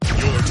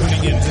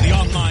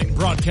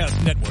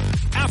broadcast network,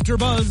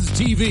 AFTERBUZZ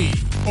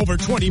TV. Over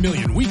 20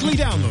 million weekly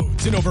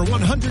downloads in over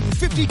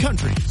 150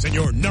 countries, and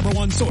your number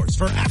one source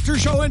for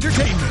after-show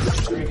entertainment.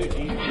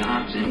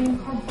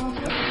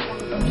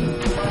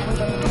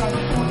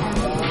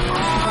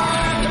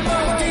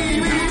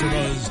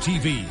 AFTERBUZZ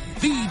TV,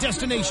 the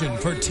destination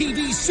for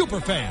TV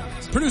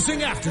superfans. Producing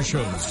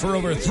aftershows for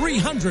over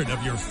 300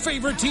 of your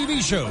favorite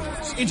TV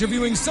shows.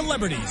 Interviewing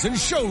celebrities and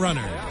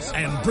showrunners.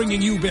 And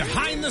bringing you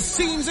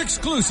behind-the-scenes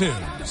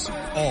exclusives.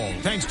 All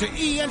thanks to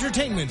E!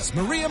 Entertainment's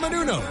Maria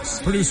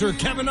Menounos, producer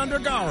Kevin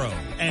Undergaro,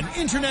 and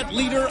internet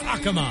leader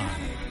Akamai.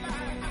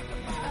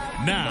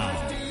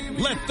 Now,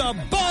 let the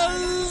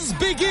buzz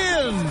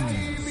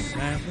begin!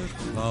 Santa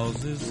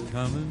Claus is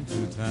coming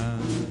to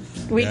town.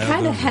 We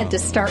kind of had to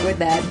start with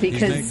that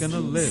because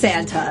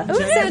Santa. Oh,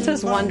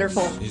 Santa's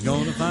wonderful.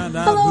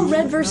 Hello,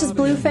 Red vs.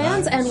 Blue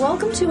fans, and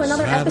welcome to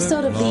another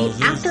episode of the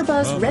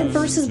AfterBuzz Red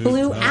vs.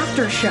 Blue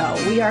After Show.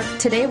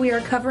 Today we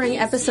are covering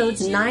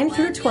episodes 9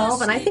 through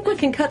 12, and I think we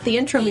can cut the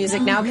intro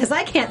music now because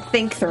I can't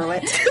think through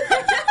it.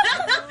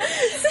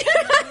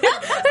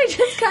 I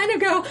just kind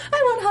of go, I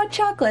want hot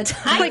chocolate.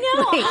 I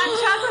know,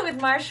 hot chocolate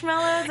with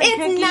marshmallows and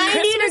it's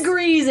 90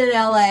 degrees in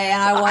LA,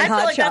 and I want hot chocolate. I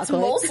feel like that's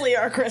mostly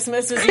our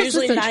Christmas. It's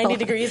usually 90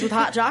 degrees with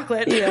hot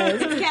chocolate.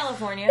 Yes. It's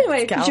California.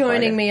 Anyway,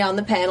 joining me on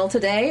the panel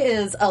today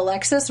is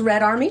Alexis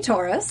Red Army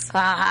Torres.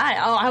 Hi.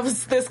 Oh, I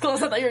was this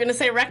close. I thought you were going to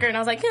say record, and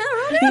I was like, yeah,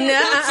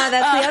 no,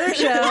 that's the other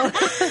show.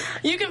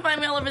 You can find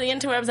me all over the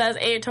interwebs as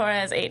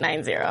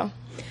ATorres890.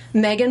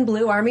 Megan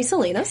Blue Army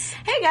Salinas.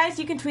 Hey guys,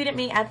 you can tweet at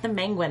me at the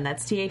Menguin.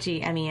 That's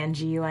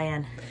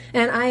TheMenguin.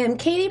 And I am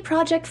Katie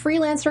Project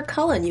Freelancer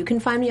Cullen. You can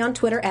find me on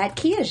Twitter at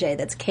Kiaxet.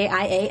 That's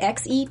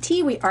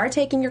Kiaxet. We are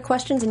taking your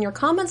questions and your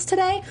comments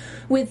today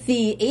with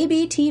the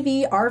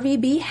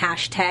ABTVRVB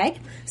hashtag.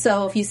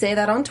 So if you say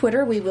that on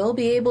Twitter, we will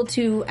be able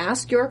to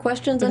ask your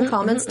questions and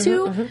comments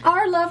to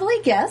our lovely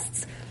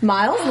guests,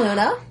 Miles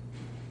Luna.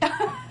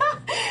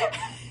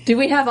 Do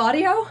we have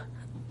audio?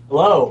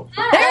 Hello.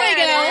 There we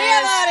go. We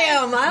have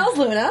audio. Miles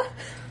Luna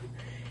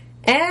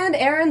and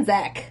Arryn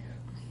Zech.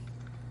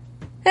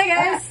 Hey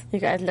guys. You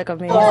guys look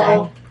amazing.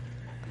 Hello.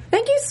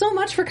 Thank you so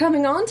much for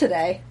coming on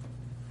today.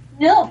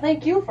 No,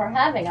 thank you for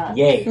having us.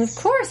 Yay. Of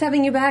course,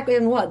 having you back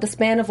in the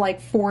span of like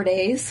 4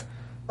 days?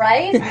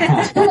 Right?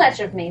 Too much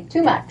of me.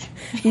 Too much.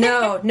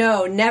 No,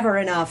 never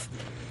enough.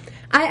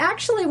 I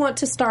actually want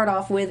to start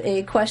off with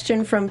a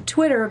question from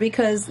Twitter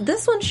because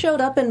this one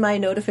showed up in my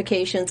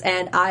notifications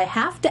and I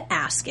have to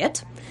ask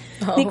it.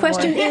 The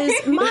question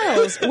is,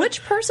 Miles,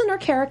 which person or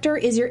character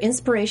is your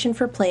inspiration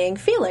for playing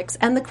Felix?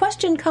 And the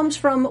question comes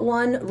from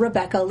one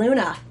Rebecca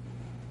Luna.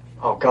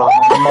 Oh, God,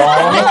 Mom.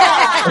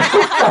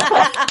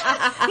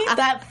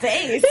 That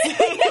face.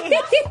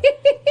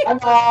 Hi,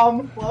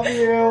 Mom. Love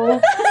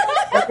you.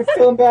 Hope you're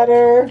feeling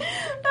better.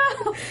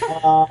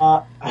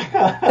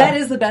 That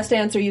is the best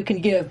answer you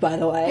can give, by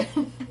the way.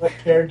 What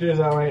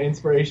characters are my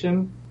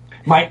inspiration?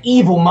 My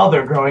evil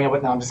mother growing up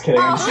with... No, I'm just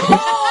kidding.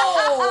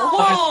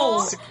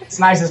 It's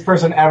the nicest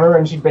person ever,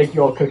 and she'd bake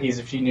you all cookies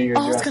if she knew you were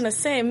I was dressed. going to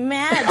say,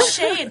 mad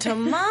shade to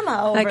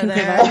Mama over I can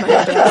there.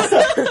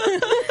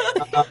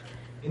 provide my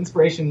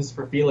Inspirations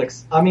for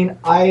Felix. I mean,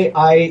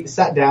 I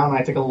sat down and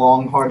I took a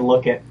long, hard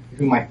look at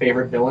who my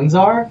favorite villains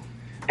are.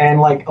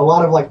 And, like, a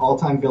lot of, like,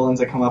 all-time villains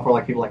that come up are,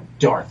 like, people like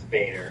Darth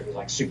Vader, who's,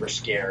 like, super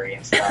scary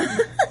and stuff.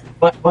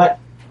 but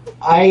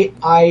I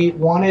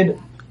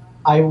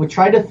would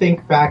try to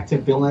think back to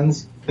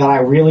villains that I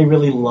really,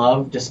 really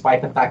loved,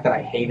 despite the fact that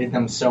I hated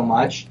them so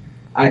much.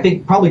 I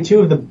think probably two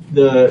of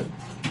the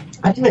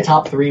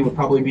top three would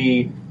probably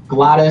be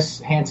Gladys,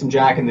 Handsome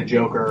Jack, and the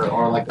Joker,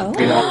 or, like,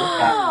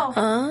 All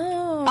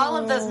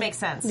of those make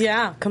sense.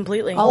 Yeah,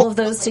 completely. All of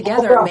those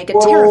together make a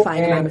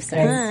terrifying amount of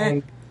sense.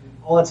 And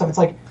all that stuff. It's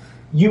like,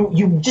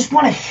 you just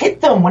want to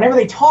hit them whenever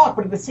they talk,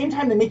 but at the same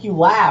time they make you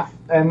laugh.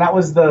 And that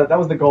was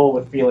the goal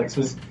with Felix,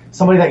 was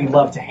somebody that you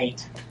love to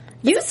hate.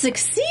 You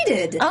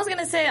succeeded! I was going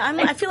to say,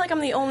 I feel like I'm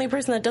the only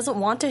person that doesn't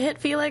want to hit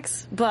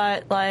Felix,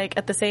 but, like,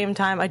 at the same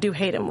time, I do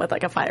hate him with,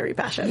 like, a fiery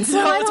passion. So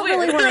Well, I it's don't weird.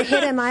 really want to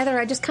hit him either.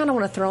 I just kind of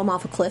want to throw him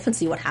off a cliff and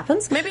see what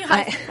happens. Maybe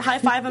high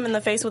five him in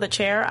the face with a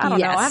chair. I don't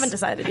know. I haven't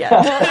decided yet.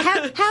 Well,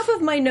 half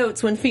of my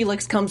notes when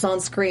Felix comes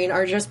on screen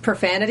are just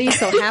profanity,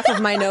 so half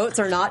of my notes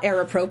are not air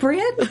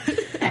appropriate. But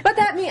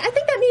I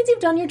think that means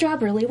you've done your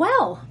job really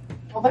well.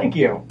 Well, thank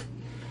you.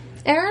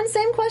 Arryn,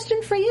 same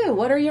question for you.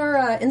 What are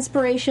your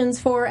inspirations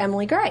for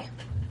Emily Gray?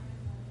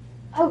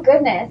 Oh,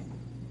 goodness.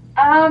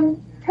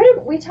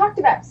 We talked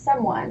about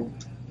someone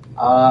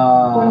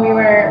when we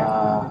were...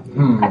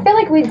 I feel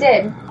like we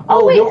did.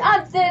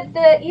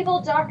 The evil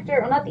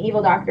doctor... Well, not the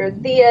evil doctor.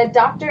 The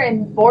doctor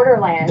in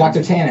Borderlands.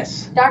 Dr.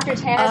 Tannis. Dr.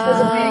 Tannis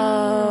was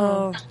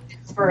a big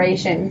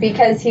inspiration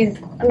because he's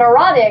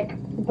neurotic,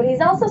 but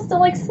he's also still,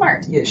 like,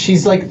 smart. Yeah,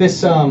 she's like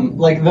this,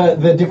 like,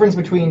 the difference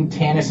between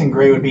Tannis and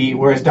Gray would be,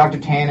 whereas Dr.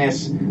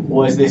 Tannis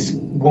was this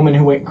woman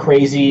who went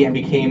crazy and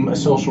became a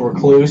social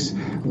recluse,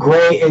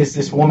 Gray is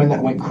this woman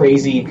that went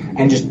crazy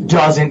and just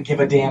doesn't give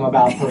a damn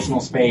about personal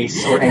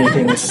space or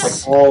anything. It's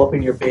just, like, all up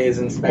in your biz,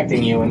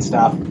 inspecting you and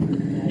stuff.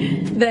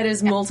 That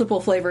is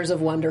multiple flavors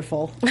of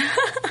wonderful.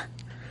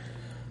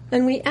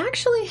 And we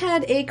actually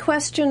had a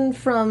question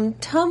from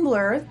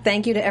Tumblr.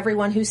 Thank you to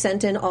everyone who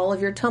sent in all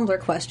of your Tumblr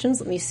questions.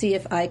 Let me see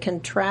if I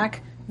can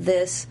track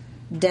this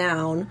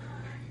down.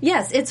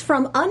 Yes, it's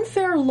from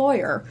Unfair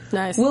Lawyer.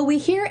 Nice. Will we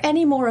hear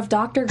any more of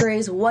Dr.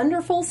 Gray's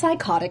wonderful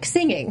psychotic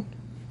singing?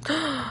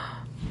 I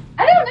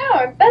don't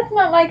know. That's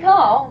not my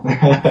call.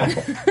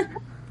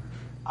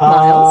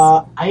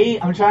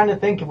 I'm trying to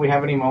think if we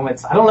have any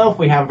moments. I don't know if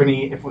we have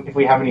any if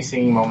we have any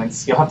singing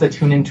moments. You'll have to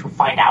tune in to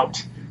find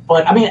out.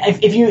 But I mean,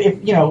 if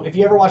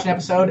you ever watch an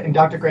episode and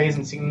Dr. Gray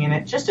isn't singing in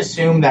it, just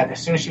assume that as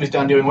soon as she was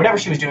done doing whatever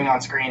she was doing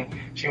on screen,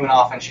 she went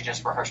off and she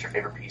just rehearsed her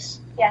favorite piece.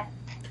 Yeah.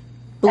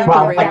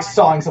 Well, like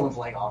sawing someone's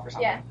leg off or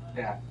something.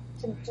 Yeah.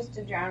 Just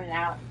to drown it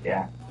out.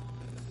 Yeah.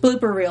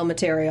 Blooper reel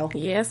material.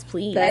 Yes,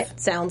 please. That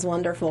sounds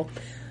wonderful.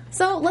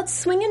 So let's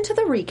swing into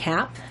the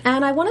recap,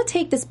 and I want to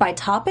take this by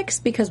topics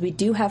because we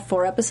do have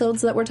 4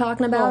 episodes that we're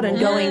talking about, and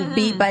going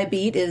beat by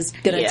beat is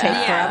going to take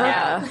forever.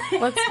 Yeah.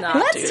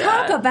 Let's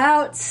talk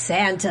about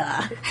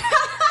Santa.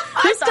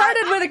 We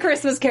started with A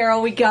Christmas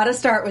Carol. We got to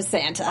start with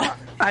Santa.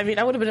 I mean,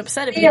 I would have been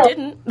upset if you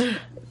didn't.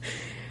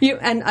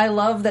 And I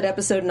love that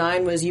episode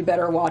 9 was You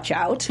Better Watch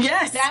Out.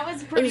 Yes, that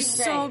was pretty great.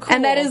 So cool.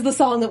 And that is the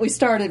song that we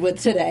started with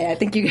today. I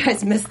think you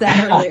guys missed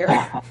that earlier.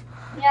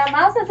 Yeah,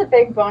 Miles has a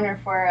big boner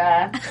for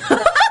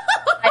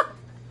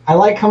I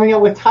like coming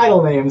up with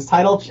title names.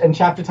 Title and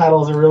chapter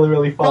titles are really,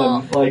 really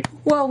fun.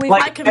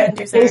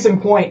 Case in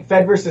point,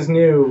 Fed vs.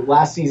 New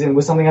last season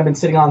was something I've been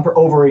sitting on for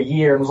over a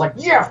year and was like,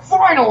 yeah,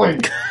 finally!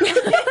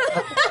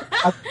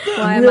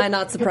 Why am I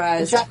not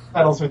surprised? Chapter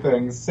titles for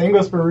things. Same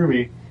goes for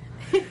Ruby.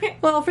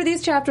 Well, for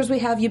these chapters we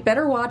have You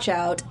Better Watch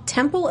Out,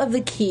 Temple of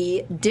the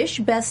Key, Dish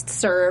Best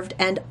Served,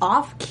 and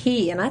Off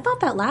Key. And I thought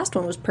that last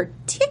one was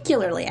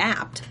particularly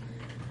apt.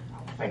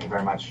 Thank you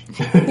very much.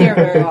 You're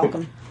very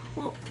welcome.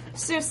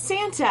 So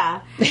Santa,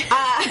 Are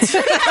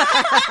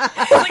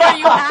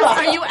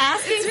you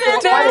asking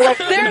Santa?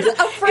 There's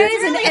a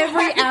phrase in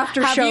every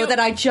after show that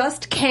I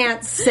just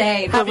can't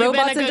say. The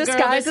robots in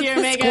disguise, it's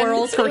the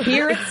squirrels. For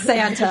here, it's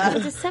Santa.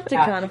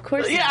 Decepticon, of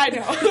course. Yeah, I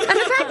know. And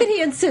the fact that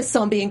he insists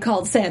on being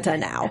called Santa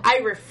now. I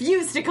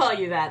refuse to call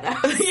you that,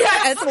 though.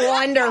 Yes, it's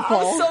wonderful.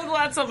 I'm so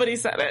glad somebody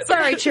said it.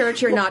 Sorry,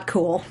 Church, you're not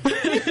cool.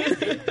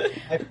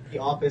 I find the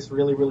office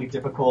really, really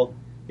difficult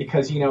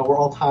because, we're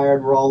all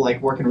tired, we're all,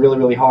 working really,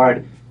 really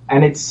hard.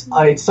 And it's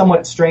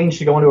somewhat strange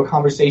to go into a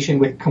conversation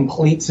with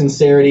complete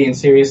sincerity and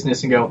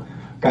seriousness and go,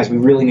 guys, we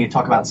really need to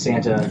talk about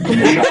Santa in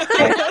this show.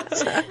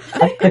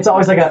 It's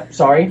always like a,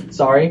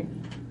 sorry.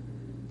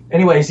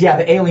 Anyways, yeah,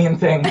 the alien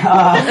thing.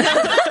 Well,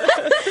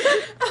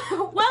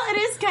 it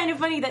is kind of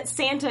funny that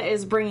Santa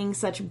is bringing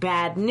such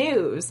bad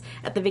news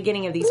at the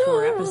beginning of these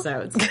 4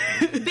 episodes.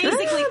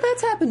 Basically,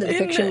 that's happened in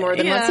fiction more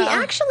than once. He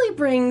actually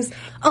brings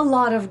a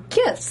lot of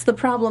gifts. The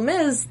problem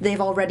is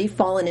they've already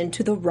fallen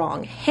into the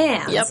wrong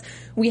hands. Yep.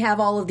 We have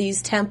all of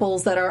these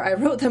temples that are, I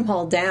wrote them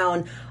all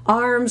down,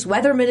 arms,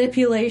 weather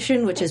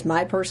manipulation, which is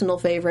my personal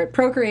favorite,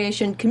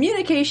 procreation,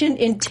 communication,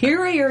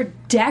 interior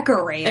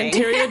decorating.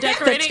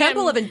 The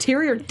Temple of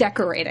Interior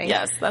Decorating.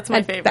 Yes, that's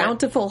my favorite.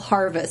 Bountiful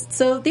Harvest.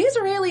 So these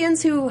are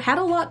aliens who had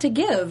a lot to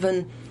give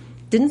and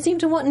didn't seem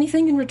to want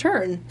anything in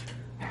return.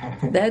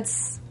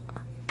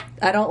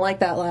 I don't like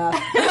that laugh.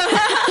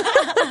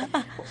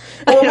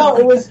 Well, no,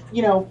 it was,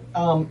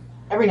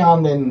 every now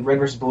and then Red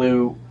vs.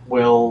 Blue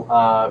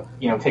will,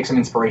 take some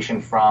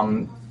inspiration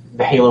from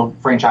the Halo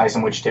franchise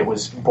in which it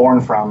was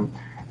born from.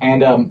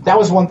 And that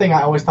was one thing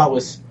I always thought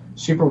was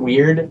super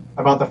weird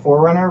about the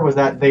Forerunner, was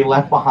that they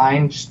left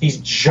behind just these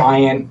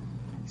giant,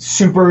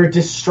 super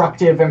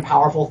destructive and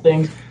powerful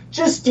things,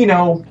 just,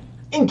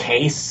 in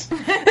case.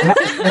 And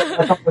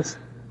I thought was,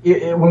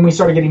 when we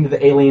started getting to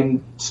the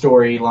alien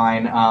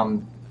storyline,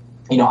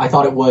 I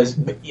thought it was,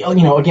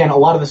 again, a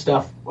lot of the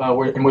stuff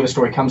where the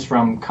story comes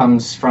from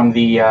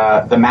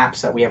the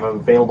maps that we have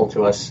available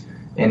to us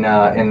in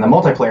the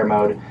multiplayer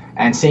mode.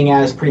 And seeing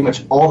as pretty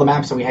much all the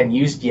maps that we hadn't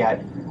used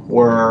yet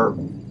were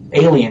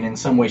alien in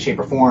some way, shape,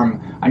 or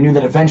form, I knew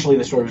that eventually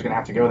the story was going to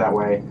have to go that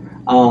way.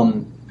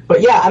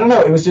 But yeah, I don't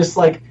know. It was just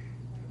like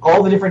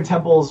all the different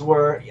temples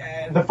were.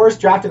 The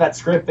first draft of that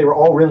script, they were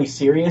all really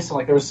serious,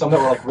 and there was some that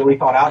were really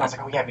thought out. And I was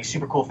like, oh yeah, it'd be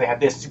super cool if they had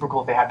this, super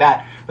cool if they had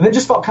that. But then it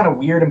just felt kind of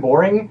weird and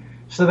boring.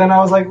 So then I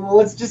was like, well,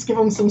 let's just give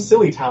them some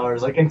silly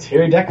towers,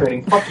 interior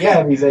decorating. Fuck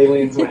yeah, these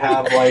aliens would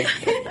have,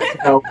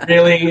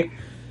 really,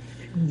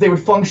 they would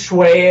feng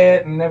shui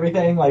it and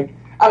everything. I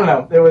don't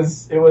know.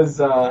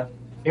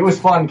 It was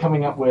fun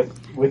coming up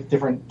with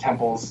different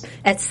temples.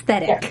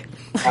 Aesthetic.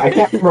 Yeah. I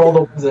can't remember all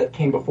the ones that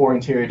came before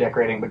interior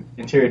decorating, but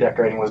interior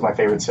decorating was my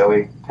favorite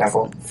silly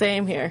temple.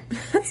 Same here.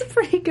 That's a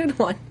pretty good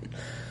one.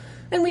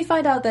 And we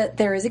find out that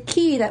there is a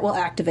key that will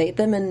activate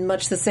them in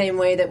much the same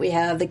way that we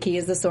have the key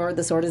is the sword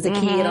is the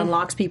key, it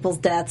unlocks people's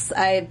deaths.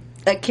 I'm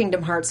a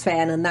Kingdom Hearts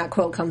fan, and that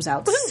quote comes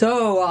out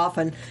so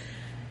often.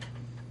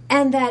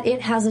 And that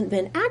it hasn't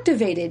been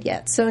activated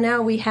yet. So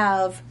now we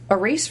have a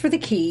race for the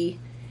key,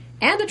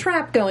 and a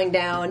trap going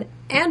down,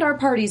 and our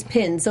party's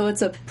pinned. So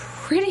it's a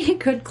pretty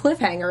good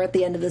cliffhanger at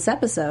the end of this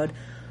episode.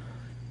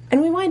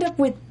 And we wind up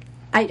with,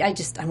 I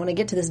want to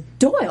get to this,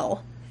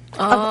 Doyle, of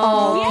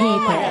all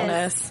people.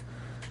 Goodness.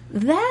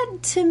 That,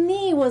 to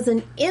me, was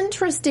an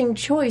interesting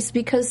choice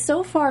because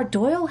so far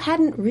Doyle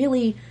hadn't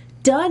really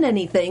done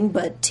anything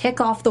but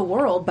tick off the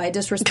world by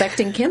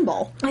disrespecting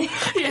Kimball.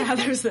 Yeah,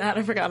 there's that.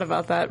 I forgot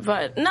about that.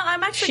 But no,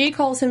 I'm actually... She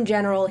calls him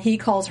General, he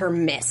calls her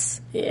Miss.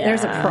 Yeah.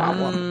 There's a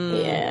problem.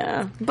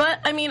 Yeah.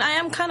 But, I mean, I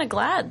am kind of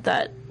glad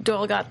that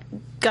Doyle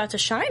got to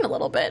shine a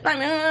little bit. I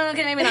mean,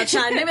 okay, maybe not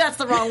shine. Maybe that's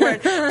the wrong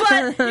word.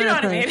 But, you know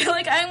what I mean?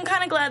 Like, I'm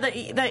kind of glad that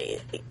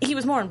he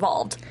was more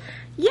involved.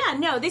 Yeah,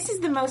 no, this is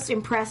the most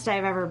impressed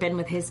I've ever been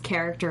with his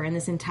character in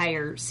this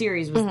entire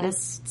series, was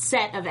this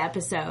set of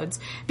episodes,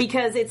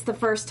 because it's the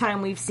first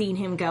time we've seen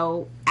him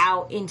go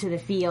out into the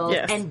field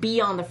and be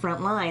on the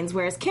front lines,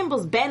 whereas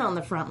Kimball's been on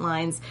the front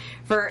lines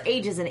for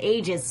ages and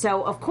ages,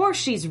 so of course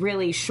she's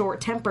really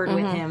short-tempered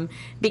with him,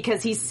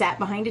 because he's sat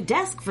behind a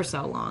desk for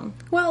so long.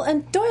 Well,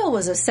 and Doyle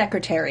was a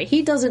secretary.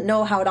 He doesn't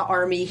know how to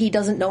army, he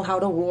doesn't know how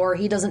to war,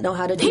 he doesn't know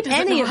how to do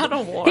any of it.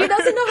 He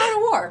doesn't know how to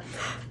war.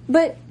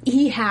 But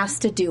he has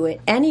to do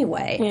it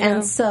anyway. Yeah.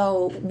 And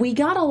so we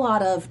got a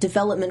lot of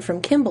development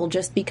from Kimball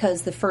just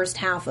because the first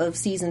half of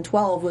season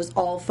 12 was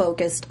all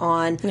focused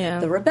on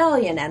the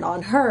rebellion and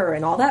on her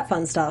and all that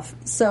fun stuff.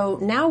 So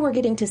now we're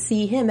getting to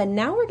see him, and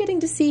now we're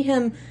getting to see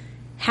him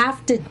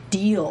have to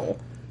deal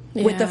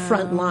with the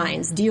front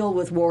lines, deal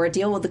with war,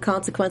 deal with the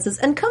consequences,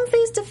 and come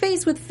face to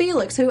face with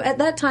Felix, who at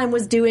that time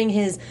was doing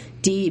his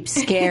deep,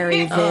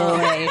 scary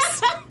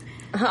voice.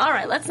 All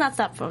right, let's not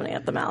stop foaming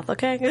at the mouth,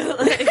 okay?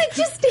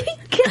 Just,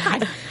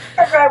 God.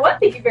 Right, well,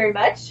 thank you very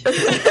much. Sorry,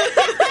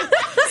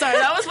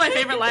 that was my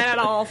favorite line out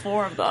of all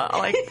four of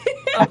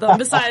them.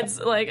 Besides,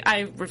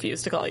 I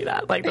refuse to call you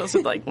that. Those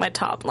are, my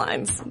top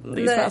lines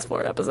these past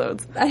 4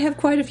 episodes. I have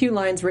quite a few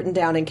lines written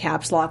down in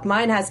caps lock.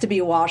 Mine has to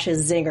be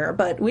Wash's zinger,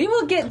 but we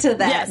will get to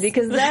that,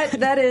 because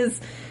that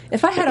is...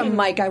 If I had a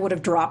mic, I would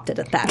have dropped it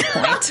at that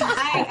point.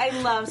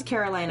 I loved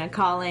Carolina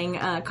calling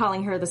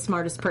her the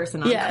smartest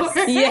person on course.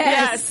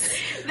 Yes.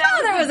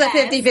 There was a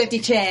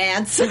 50-50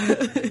 chance.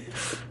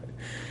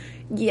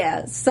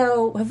 Yeah,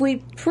 so have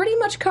we pretty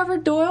much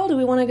covered Doyle? Do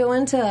we want to go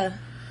into...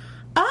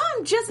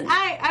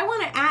 I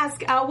want to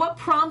ask, what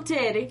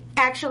prompted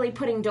actually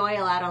putting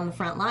Doyle out on the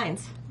front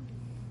lines?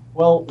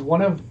 Well,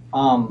 one of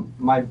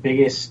my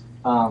biggest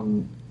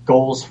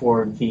goals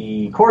for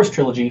the Chorus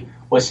trilogy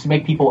was to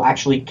make people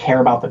actually care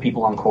about the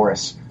people on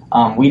Chorus.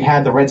 We'd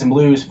had the Reds and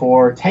Blues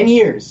for 10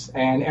 years,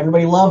 and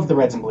everybody loved the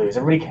Reds and Blues.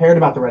 Everybody cared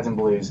about the Reds and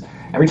Blues.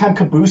 Every time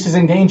Caboose is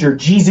in danger,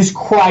 Jesus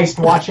Christ,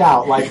 watch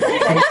out.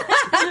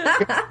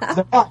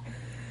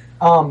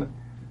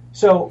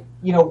 So,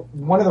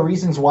 one of the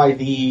reasons why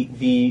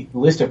the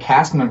list of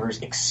cast members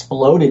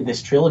exploded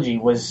this trilogy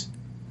was,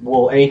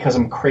 well, A, because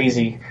I'm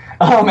crazy,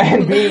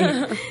 and B,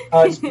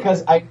 just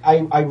because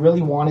I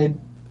really wanted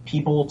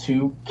people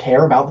to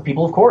care about the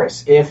people of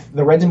Chorus. If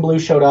the Reds and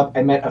Blues showed up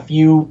and met a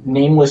few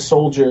nameless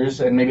soldiers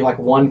and maybe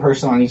one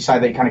person on each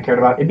side that you kind of cared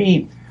about, it'd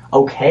be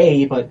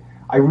okay, but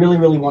I really,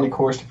 really wanted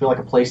Chorus to feel like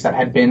a place that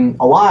had been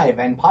alive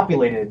and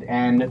populated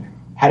and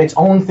had its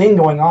own thing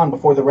going on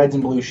before the Reds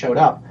and Blues showed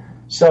up.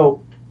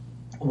 So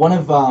one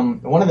of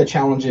the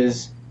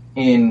challenges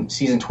in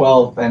season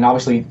 12 and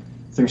obviously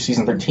through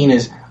season 13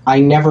 is I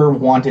never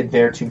wanted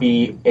there to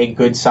be a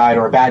good side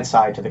or a bad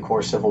side to the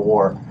Chorus Civil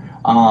War.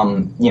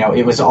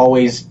 It was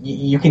always,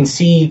 you can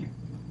see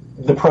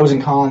the pros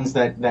and cons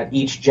that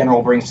each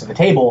general brings to the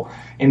table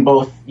in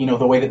both,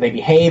 the way that they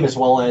behave as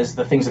well as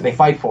the things that they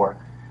fight for.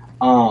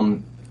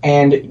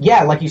 And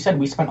yeah, like you said,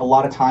 we spent a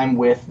lot of time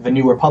with the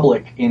New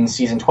Republic in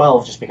season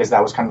 12 just because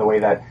that was kind of the way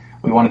that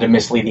we wanted to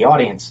mislead the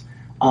audience.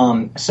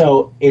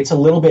 So it's a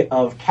little bit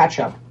of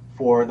catch-up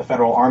for the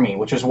Federal Army,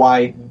 which is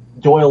why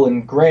Doyle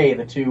and Gray,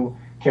 the two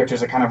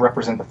characters that kind of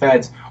represent the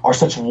Feds, are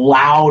such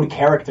loud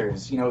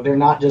characters. They're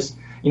not just...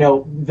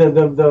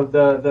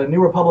 the New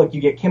Republic,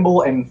 you get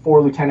Kimball and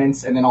 4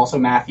 lieutenants, and then also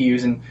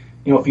Matthews and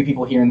a few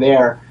people here and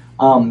there.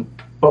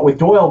 But with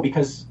Doyle,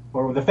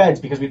 with the Feds,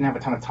 because we didn't have a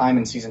ton of time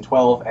in season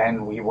 12,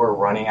 and we were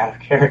running out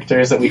of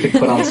characters that we could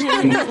put on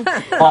screen,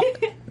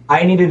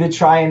 I needed to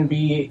try and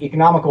be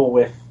economical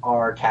with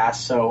our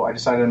cast, so I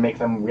decided to make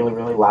them really,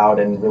 really loud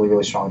and really,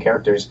 really strong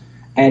characters.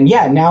 And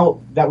yeah, now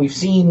that we've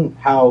seen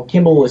how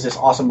Kimball is this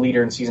awesome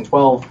leader in season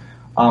 12.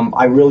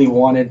 I really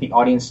wanted the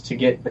audience to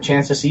get a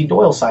chance to see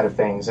Doyle's side of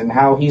things and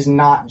how he's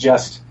not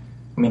just,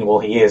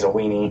 he is a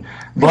weenie,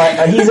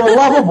 but he's a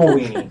lovable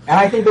weenie. And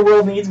I think the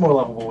world needs more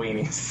lovable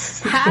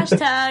weenies.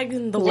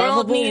 Hashtag the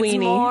world needs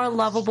more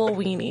lovable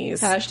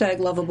weenies. Hashtag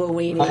lovable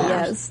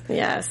weenie,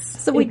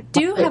 yes. So we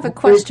do have a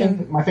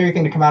question. My favorite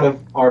thing to come out of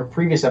our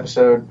latest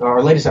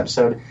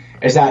episode,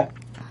 is that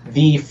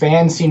the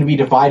fans seem to be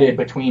divided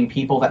between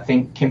people that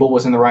think Kimball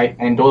was in the right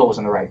and Doyle was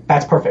in the right.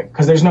 That's perfect,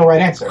 because there's no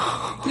right answer.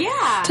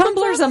 Yeah.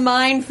 Tumblr's a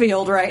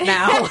minefield right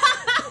now.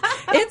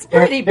 It's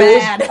pretty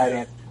bad. There is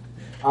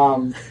no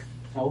right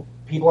answer.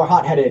 People are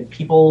hot-headed.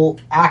 People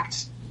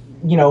act,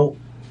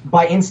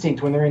 by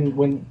instinct when they're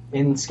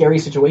in scary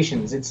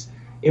situations. It's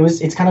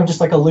kind of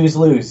just like a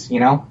lose-lose,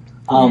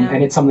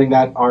 And it's something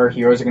that our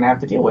heroes are going to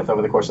have to deal with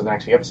over the course of the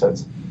next few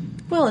episodes.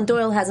 Well, and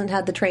Doyle hasn't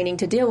had the training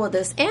to deal with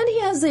this, and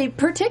he has a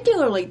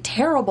particularly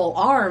terrible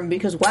arm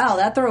because, wow,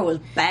 that throw was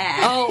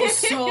bad. Oh,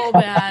 so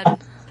bad.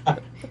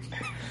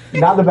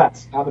 Not the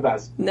best. Not the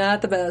best.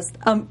 Not the best.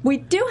 We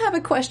do have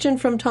a question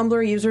from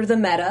Tumblr user The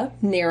Meta,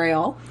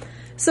 Nerial.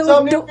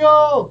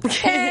 Nerial!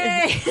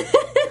 Hey!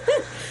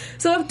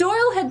 So if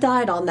Doyle had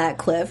died on that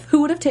cliff,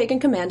 who would have taken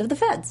command of the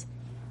feds?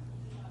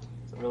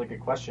 That's a really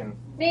good question.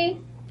 Me.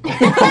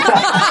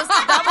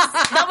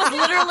 That was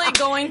literally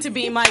going to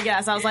be my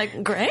guess. I was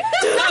like, Greg?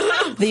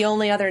 The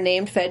only other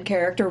named Fed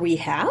character we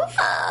have?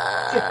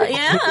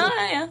 Yeah.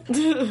 I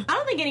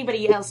don't think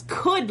anybody else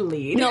could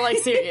lead. No, like,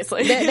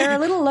 seriously. They're a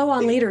little low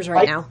on leaders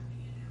right now.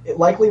 It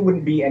likely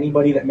wouldn't be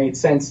anybody that made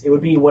sense. It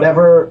would be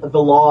whatever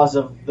the laws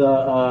of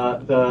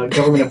the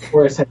government of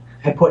Taurus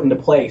had put into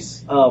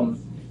place.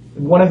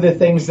 One of the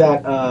things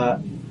that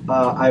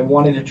I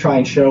wanted to try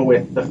and show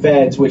with the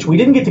feds, which we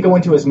didn't get to go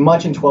into as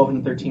much in 12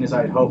 and 13 as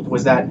I had hoped,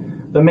 was that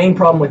the main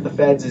problem with the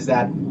feds is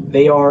that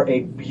they are a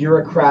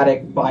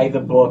bureaucratic,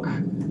 by-the-book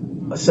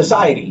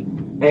society,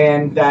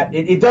 and that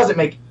it doesn't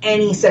make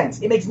any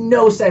sense. It makes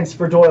no sense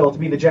for Doyle to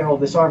be the general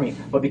of this army,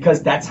 but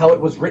because that's how it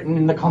was written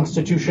in the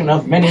Constitution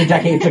of many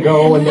decades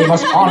ago, and they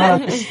must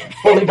honor this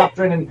holy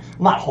doctrine, and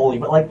not holy,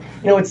 but like,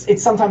 you know,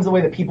 it's sometimes the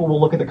way that people will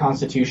look at the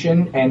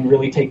Constitution and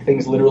really take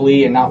things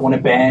literally and not want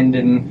to bend,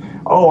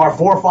 and, oh, our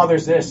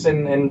forefathers this,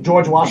 and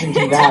George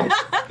Washington that.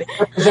 They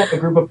represent a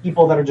group of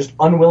people that are just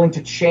unwilling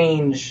to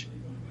change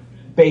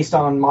based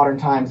on modern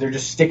times. They're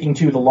just sticking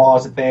to the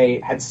laws that they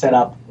had set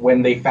up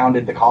when they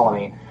founded the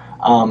colony.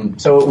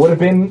 So it would have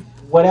been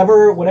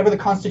whatever the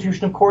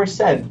Constitution of course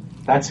said.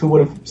 That's who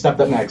would have stepped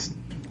up next.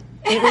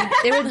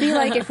 It would be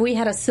like if we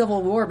had a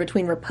civil war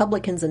between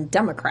Republicans and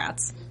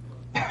Democrats.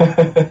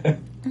 I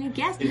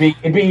guess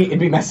it'd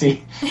be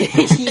messy.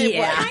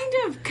 Yeah, kind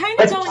of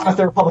Let's going. be honest,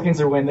 the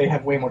Republicans are when they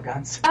have way more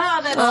guns.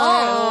 Oh, that's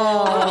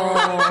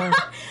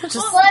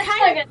Let's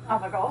not get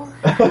topical.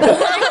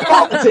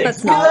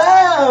 Politics. Going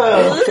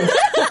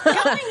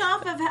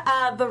off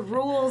of the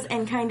rules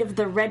and kind of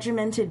the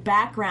regimented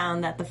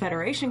background that the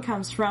Federation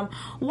comes from,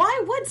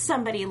 why would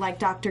somebody like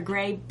Dr.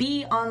 Gray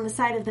be on the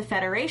side of the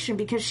Federation?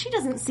 Because she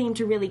doesn't seem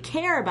to really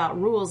care about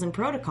rules and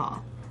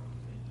protocol.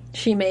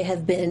 She may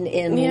have been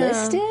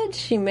enlisted. Yeah.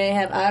 She may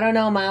have. I don't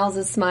know. Miles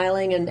is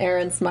smiling and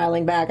Arryn's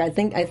smiling back. I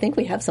think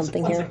we have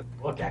something here.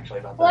 Look, actually,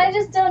 about that. Well, I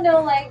just don't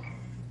know. Like,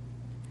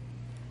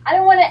 I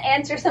don't want to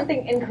answer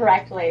something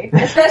incorrectly,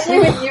 especially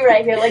with you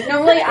right here. Like,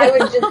 normally I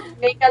would just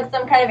make up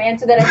some kind of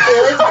answer that I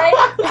feel is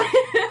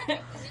right.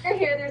 You're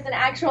here. There's an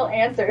actual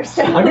answer.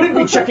 So I'm going to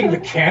be checking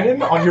the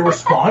canon on your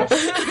response.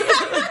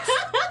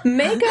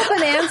 Make up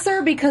an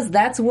answer because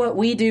that's what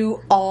we do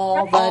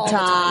all the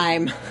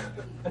time.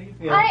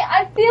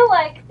 I feel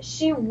like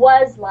she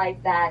was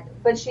like that,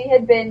 but she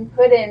had been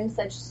put in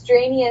such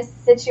strenuous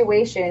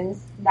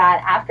situations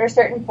that after a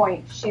certain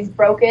point she's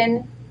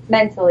broken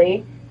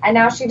mentally, and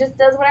now she just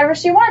does whatever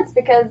she wants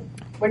because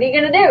what are you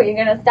gonna do? You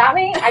gonna stop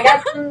me? I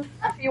got some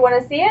stuff. You want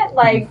to see it?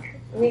 Like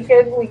we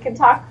could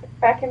talk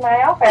back in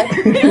my office.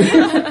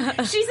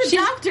 She's a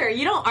doctor.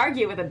 You don't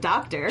argue with a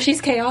doctor.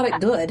 She's chaotic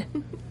good.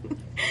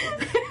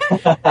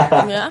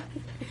 Yeah.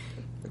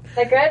 Is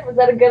that good? Was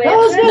that a good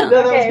answer?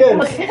 That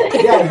was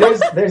good. Yeah,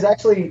 there's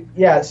actually,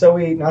 so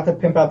we, not to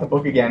pimp out the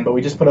book again, but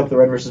we just put up the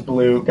Red vs.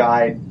 Blue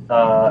guide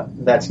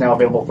that's now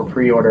available for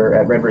pre-order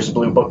at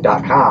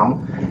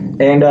redvsbluebook.com.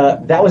 And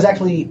that was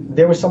actually,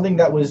 there was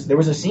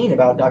a scene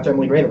about Dr.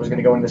 Emily Gray that was going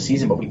to go into the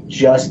season, but we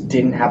just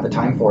didn't have the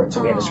time for it,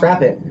 so we had to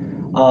scrap it.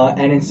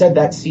 And instead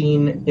that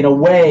scene, in a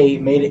way,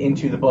 made it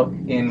into the book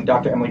in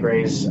Dr. Emily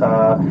Gray's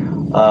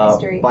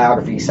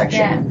biography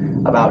section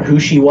about who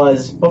she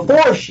was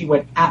before she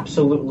went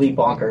absolutely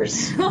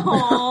bonkers.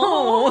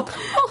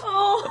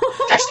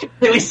 Actually,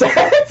 really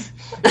sad.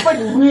 It's like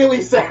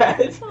really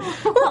sad.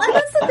 Well, and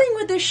that's the thing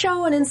with this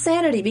show and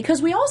Insanity,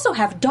 because we also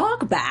have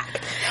Doc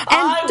back.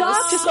 And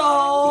Doc just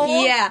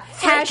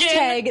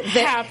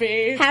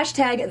happy.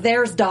 Hashtag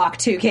there's Doc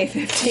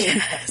 2K15.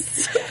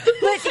 Yes.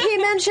 But he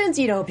mentions,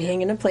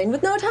 being in a plane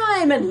with no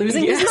time and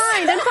losing his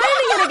mind and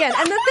finding it again.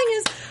 And the thing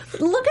is,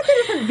 look at the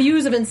different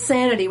views of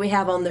insanity we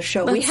have on the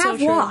show. That's we have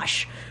so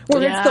Wash,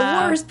 where it's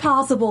the worst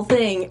possible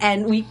thing,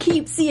 and we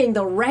keep seeing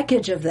the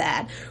wreckage of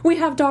that. We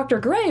have Dr.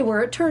 Gray,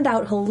 where it turned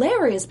out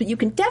hilarious, but you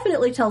can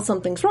definitely tell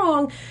something's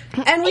wrong.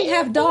 And we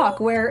have Doc,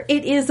 where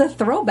it is a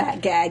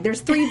throwback gag.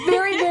 There's 3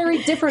 very,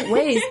 very different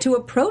ways to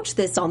approach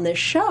this on this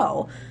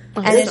show.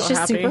 And it's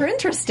just super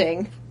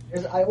interesting.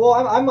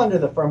 I'm under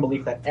the firm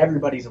belief that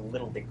everybody's a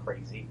little bit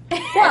crazy.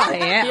 Well,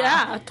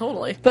 yeah,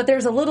 totally. But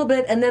there's a little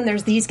bit, and then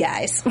there's these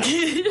guys.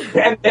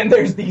 And then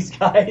there's these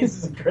guys.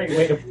 Is a great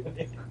way to put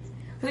it.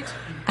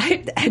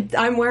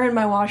 I'm wearing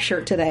my Wash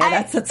shirt today.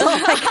 That's all I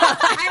got.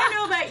 I don't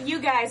know about you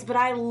guys, but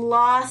I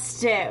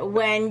lost it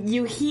when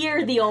you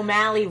hear the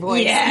O'Malley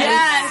voice.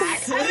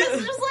 Yes. I was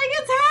just like,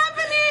 it's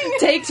happening.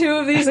 Take 2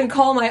 of these and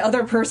call my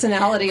other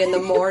personality in the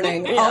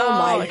morning. Oh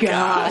my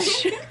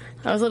gosh.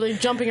 I was literally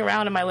jumping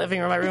around in my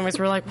living room. My roommates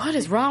were like, "What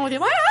is wrong with you?"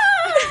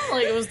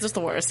 Like, it was just the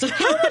worst.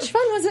 How much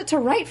fun was it to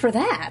write for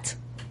that?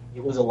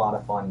 It was a lot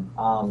of fun.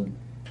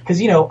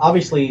 because,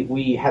 obviously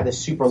we had this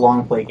super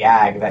long play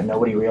gag that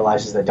nobody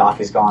realizes that Doc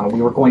is gone, and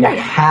we were going to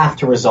have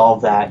to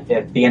resolve that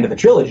at the end of the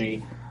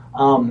trilogy.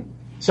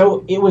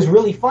 So it was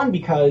really fun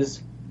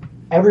because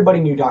everybody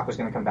knew Doc was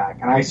going to come back,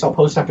 and I saw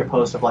post after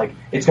post of, like,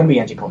 it's going to be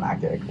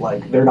anticlimactic.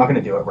 Like, they're not going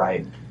to do it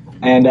right.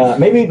 And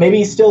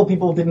maybe still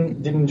people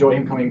didn't enjoy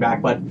him coming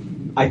back, but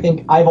I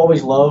think I've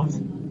always loved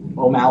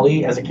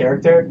O'Malley as a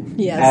character,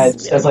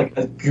 as like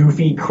a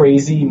goofy,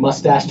 crazy,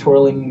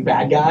 mustache-twirling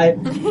bad guy.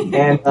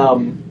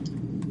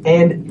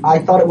 And I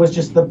thought it was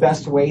just the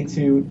best way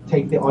to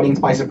take the audience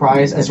by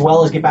surprise, as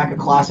well as get back a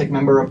classic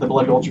member of the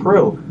Blood Gulch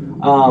crew.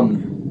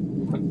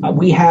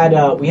 We had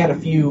a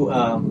few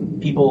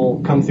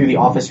people come through the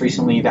office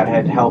recently that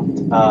had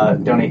helped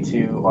donate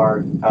to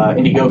our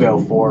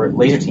Indiegogo for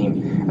Laser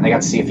Team, and they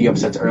got to see a few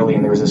episodes early.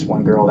 And there was this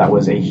one girl that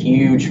was a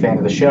huge fan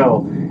of the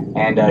show,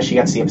 and she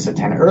got to see episode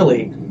 10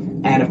 early.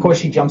 And of course,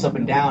 she jumps up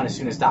and down as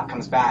soon as Doc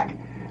comes back.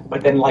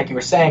 But then, like you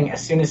were saying,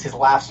 as soon as his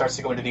laugh starts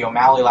to go into the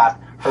O'Malley laugh,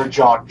 her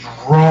jaw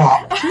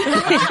dropped. She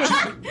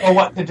didn't know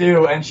what to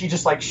do, and she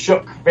just like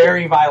shook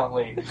very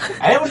violently,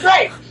 and it was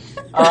great.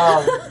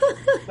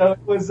 So it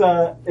was.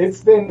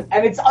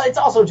 It's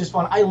also just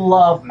fun. I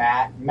love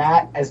Matt.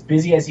 Matt, as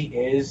busy as he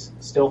is,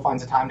 still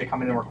finds the time to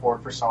come in and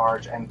record for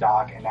Sarge and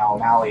Doc and now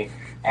O'Malley.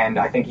 And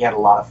I think he had a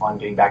lot of fun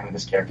getting back into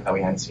this character that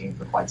we hadn't seen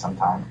for quite some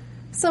time.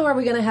 So are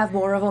we going to have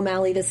more of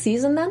O'Malley this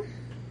season then?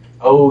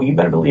 Oh, you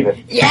better believe it.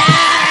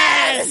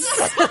 Yes!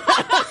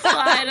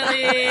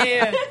 Finally!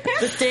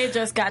 The stage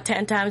just got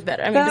 10 times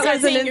better. I mean,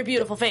 besides seeing your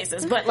beautiful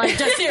faces, but, like,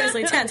 just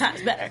seriously 10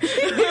 times better.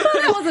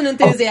 That was an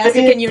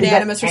enthusiastic and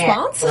unanimous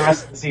response. For the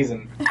rest of the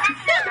season.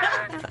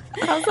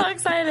 I'm so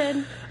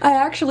excited. I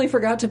actually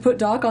forgot to put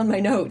Doc on my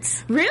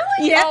notes. Really?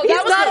 Yeah, oh,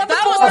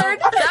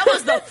 that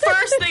was the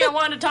first thing I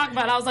wanted to talk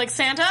about. I was like,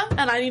 Santa,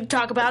 and I need to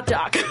talk about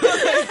Doc.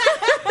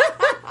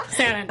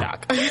 Santa and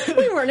Doc.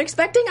 We weren't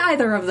expecting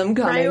either of them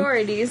coming.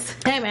 Priorities.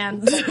 Hey,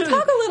 man. Talk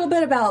a little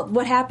bit about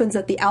what happens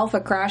at the Alpha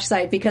crash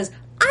site, because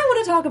I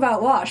want to talk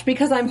about Wash,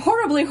 because I'm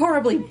horribly,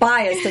 horribly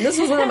biased, and this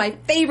was one of my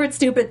favorite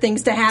stupid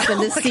things to happen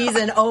this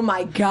season. Oh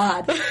my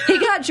god. He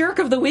got Jerk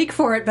of the Week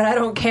for it, but I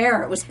don't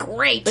care. It was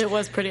great. It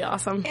was pretty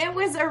awesome. It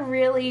was a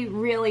really,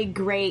 really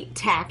great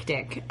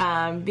tactic,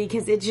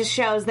 because it just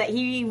shows that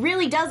he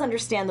really does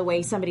understand the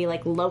way somebody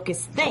like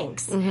Locust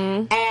thinks,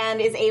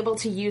 and is able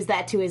to use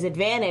that to his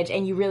advantage,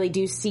 and you really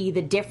do see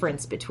the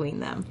difference between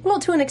them. Well,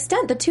 to an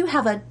extent, the two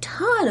have a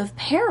ton of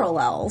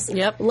parallels.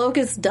 Yep.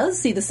 Locust does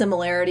see the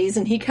similarities,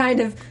 and he kind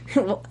of,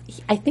 well,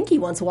 I think he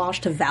wants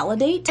Wash to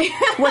validate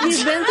what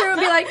he's been through and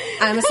be like,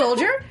 I'm a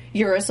soldier,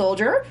 you're a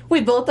soldier,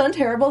 we've both done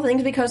terrible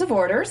things because of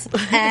orders,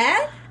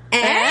 and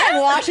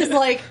Wash is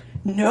like,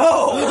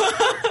 no.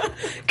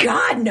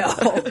 God, no.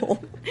 Tell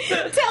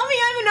me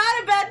I'm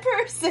not a bad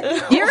person.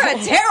 You're a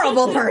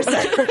terrible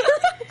person.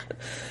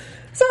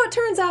 So it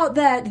turns out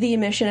that the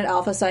mission at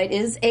Alpha Site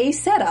is a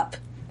setup,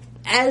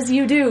 as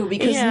you do,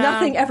 because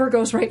nothing ever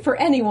goes right for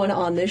anyone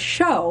on this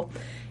show.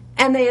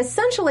 And they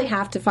essentially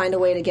have to find a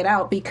way to get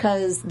out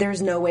because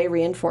there's no way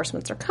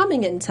reinforcements are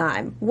coming in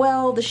time.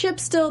 Well, the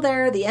ship's still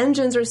there, the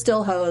engines are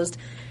still hosed,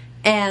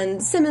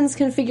 and Simmons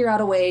can figure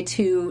out a way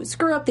to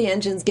screw up the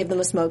engines, give them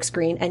a smoke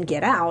screen, and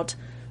get out.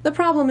 The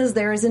problem is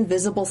there is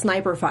invisible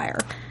sniper fire.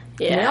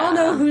 Yeah. We all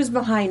know who's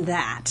behind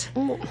that.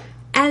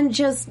 And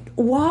just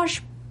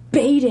Wash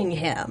baiting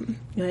him.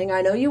 Going,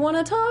 I know you want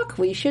to talk,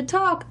 we should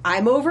talk.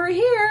 I'm over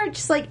here.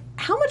 Just like,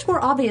 how much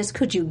more obvious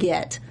could you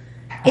get?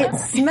 It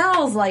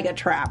smells like a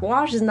trap.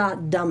 Wash is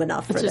not dumb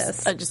enough for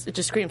this. It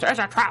just screams, there's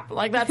a trap.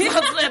 Like, that's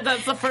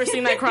the first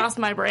thing that crossed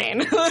my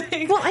brain.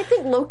 Well, I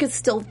think Locust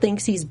still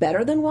thinks he's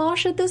better than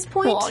Wash at this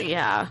point. Well,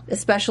 yeah.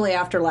 Especially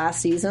after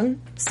last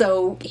season.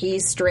 So he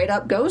straight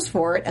up goes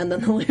for it, and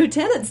then the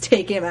lieutenants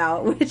take him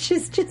out, which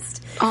is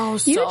just... Oh,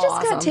 so you just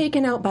awesome. got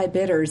taken out by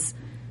bitters.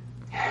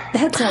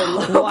 That's a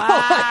low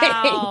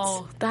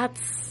wow. point.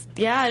 That's...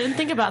 Yeah, I didn't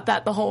think about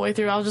that the whole way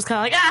through. I was just kind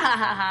of like, ah, ha,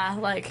 ha, ha.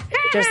 Like,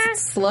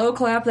 just slow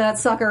clap that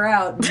sucker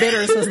out.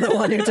 Bitters was the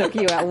one who took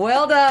you out.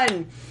 Well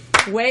done.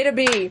 Way to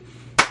be.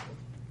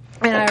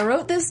 And I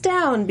wrote this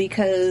down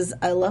because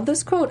I love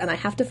this quote, and I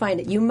have to find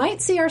it. You might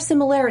see our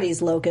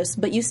similarities, Locust,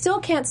 but you still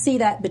can't see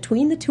that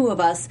between the two of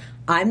us,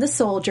 I'm the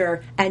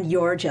soldier, and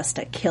you're just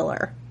a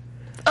killer.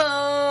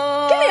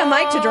 Give me a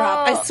mic to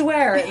drop, I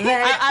swear.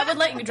 I would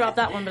let you drop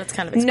that one, but it's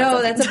kind of expensive.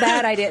 No, that's a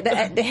bad idea.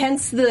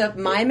 Hence the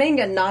miming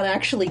and not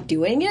actually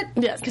doing it.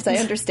 Yes. Because I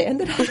understand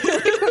that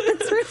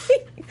it's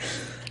really...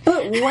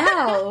 But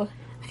wow.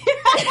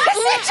 Is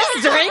she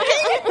just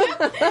drinking?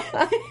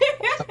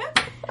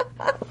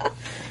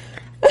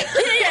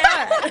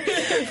 Yeah.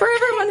 For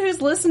everyone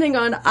who's listening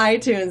on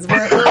iTunes,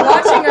 we're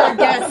watching our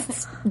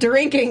guests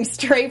drinking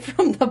straight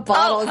from the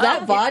bottle. Is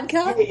that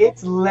vodka?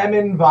 It's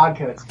lemon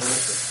vodka. It's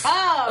delicious.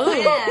 Oh,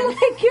 man. Oh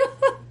my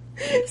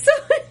god. So,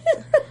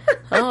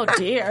 oh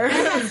dear.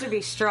 It has to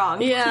be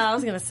strong. Yeah, I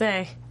was going to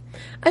say.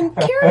 I'm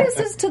curious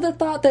as to the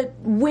thought that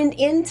went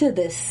into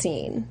this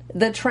scene.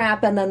 The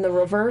trap and then the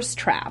reverse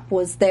trap.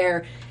 Was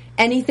there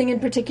anything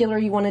in particular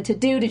you wanted to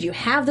do? Did you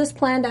have this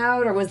planned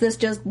out? Or was this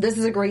just, this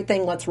is a great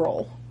thing, let's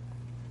roll?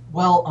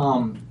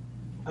 Well,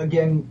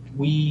 again,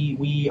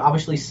 we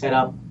obviously set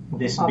up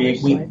this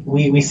big.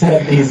 We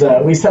set up these.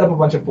 We set up a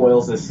bunch of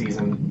foils this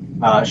season.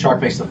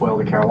 Sharkface the foil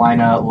to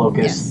Carolina,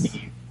 Locust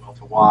the foil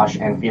to Wash,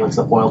 and Felix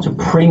the foil to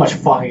pretty much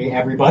fucking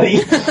everybody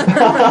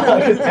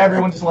because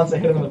everyone just wants to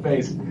hit him in the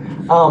face.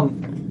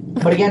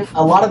 But again,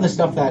 a lot of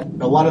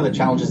the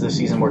challenges this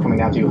season were coming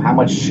down to how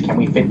much can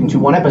we fit into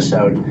one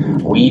episode.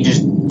 We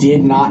just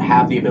did not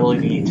have the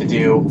ability to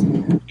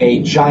do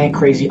a giant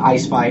crazy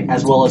ice fight,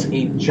 as well as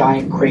a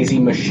giant crazy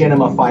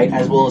machinima fight,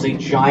 as well as a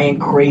giant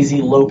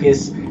crazy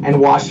Locust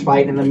and Wash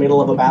fight in the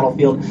middle of a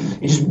battlefield.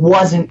 It just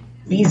wasn't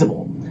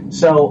feasible.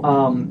 So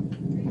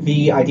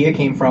the idea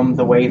came from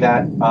the way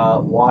that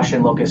Wash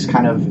and Locust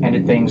kind of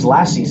ended things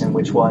last season,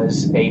 which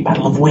was a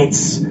battle of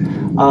wits.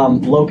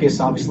 Locust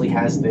obviously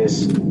has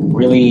this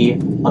really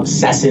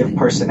obsessive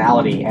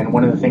personality, and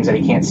one of the things that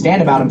he can't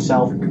stand about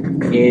himself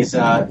is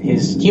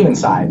his human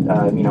side.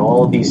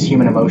 All of these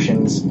human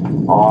emotions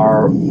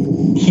are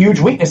huge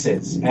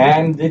weaknesses,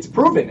 and it's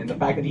proven in the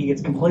fact that he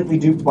gets completely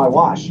duped by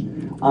Wash.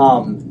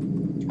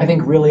 I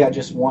think really I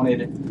just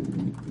wanted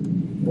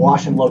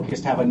Wash and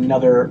Locust to have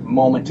another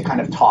moment to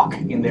kind of talk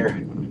in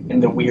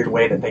the weird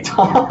way that they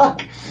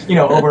talk,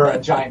 over a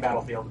giant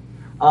battlefield.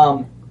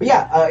 But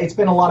yeah, it's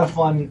been a lot of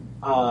fun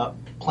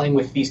playing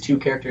with these two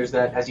characters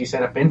that, as you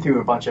said, have been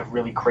through a bunch of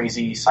really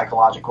crazy,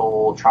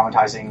 psychological,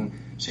 traumatizing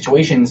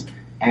situations,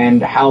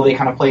 and how they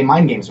kind of play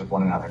mind games with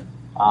one another.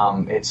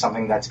 It's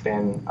something that's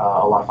been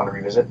a lot of fun to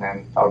revisit,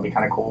 and thought would be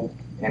kind of cool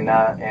in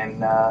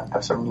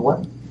episode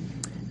 11.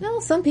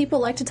 Well, some people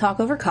like to talk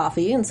over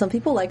coffee, and some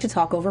people like to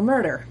talk over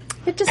murder.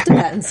 It just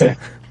depends.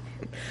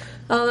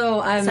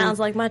 Although sounds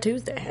like my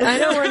Tuesday. I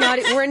know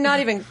we're not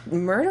even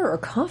murder or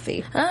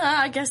coffee.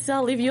 I guess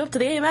I'll leave you up to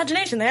the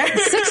imagination there.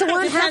 6 of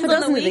one, half a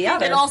dozen of the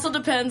other. It also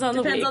depends on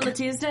the week. Depends on the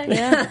Tuesday.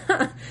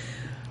 Yeah.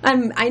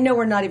 I know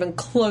we're not even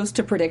close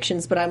to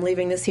predictions, but I'm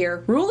leaving this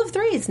here. Rule of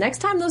threes. Next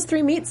time those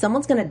three meet,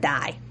 someone's going to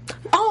die.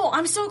 Oh,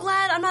 I'm so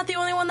glad I'm not the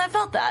only one that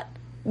felt that.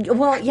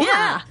 Well,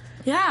 yeah.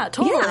 Yeah,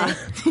 totally.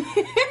 Yeah.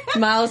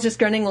 Miles just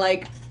grinning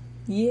like,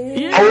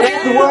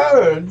 yeah.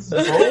 Words.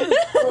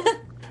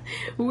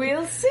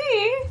 We'll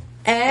see.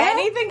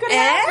 Anything could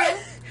happen.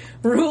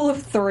 Rule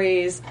of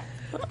threes.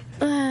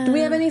 Do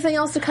we have anything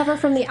else to cover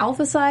from the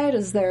alpha side?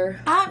 Is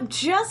there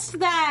just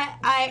that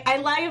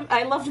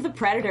I loved the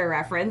Predator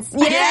reference.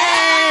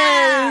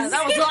 Yes,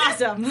 that was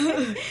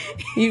awesome.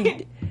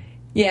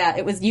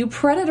 It was you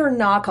Predator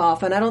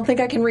knockoff, and I don't think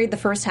I can read the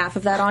first half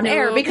of that on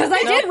air because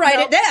I did write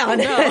it down.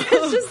 No.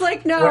 It's just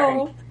like no.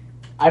 Right.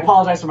 I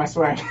apologize for my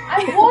swearing.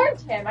 I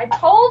warned him. I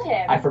told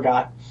him. I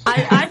forgot.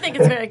 I think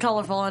it's very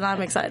colorful, and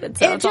I'm excied,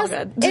 so it's all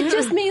good. It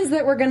just means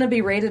that we're going to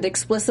be rated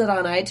explicit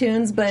on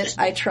iTunes, but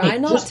I try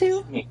not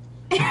to.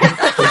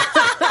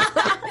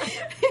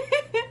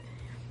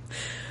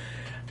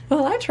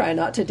 Well, I try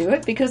not to do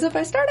it, because if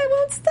I start, I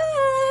won't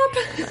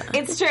stop.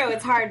 It's true.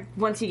 It's hard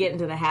once you get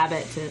into the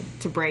habit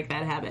to break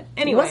that habit.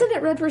 Anyway. Wasn't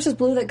it Red versus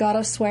Blue that got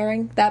us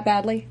swearing that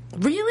badly?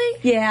 Really?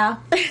 Yeah.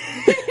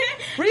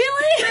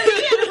 Really?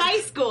 In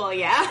high school,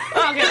 yeah.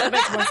 Okay, that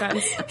makes more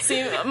sense.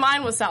 See,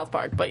 mine was South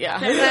Park, but yeah.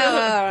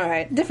 All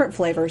right. Different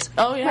flavors.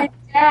 Oh, yeah. My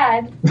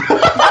dad.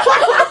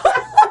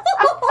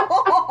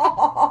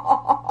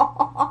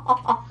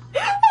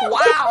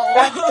 Wow.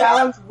 That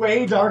sounds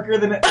way darker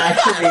than it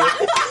actually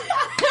is.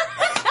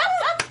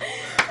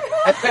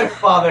 I said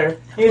father.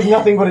 He is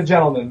nothing but a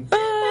gentleman.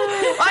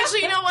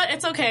 Actually, you know what?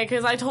 It's okay,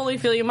 because I totally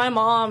feel you. My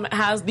mom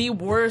has the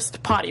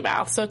worst potty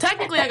mouth, so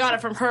technically I got it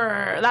from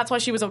her. That's why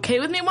she was okay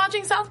with me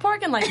watching South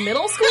Park in,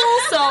 middle school,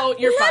 so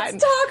you're fine.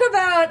 Let's talk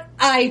about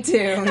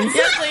iTunes.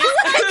 Yes, please.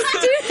 Let's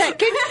do that.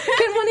 Can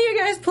one of you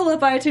guys pull up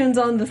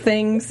iTunes on the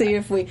thing, see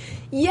if we...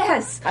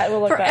 Yes! I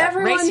will look for that.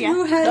 everyone Race, yeah.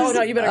 who has... Oh,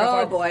 no, you better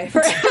go Oh, boy.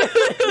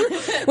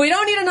 We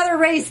don't need another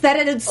race that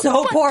ended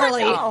so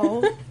poorly.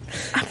 No.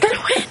 I'm gonna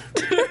win.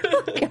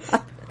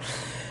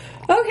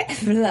 Okay.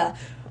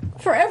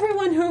 For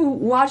everyone who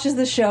watches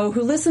the show,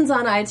 who listens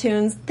on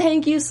iTunes,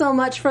 thank you so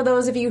much. For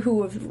those of you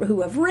who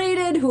have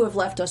rated, who have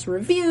left us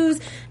reviews,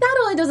 not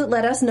only does it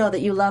let us know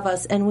that you love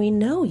us, and we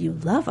know you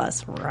love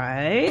us,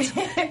 right?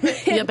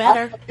 You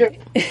better.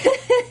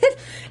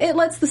 It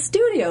lets the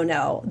studio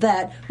know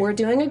that we're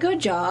doing a good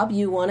job.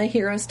 You want to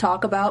hear us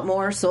talk about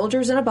more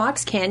Soldiers in a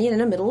Box Canyon in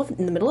the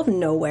middle of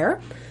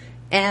nowhere.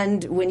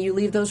 And when you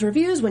leave those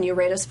reviews, when you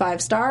rate us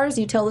 5 stars,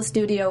 you tell the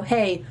studio,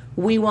 hey,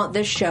 we want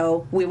this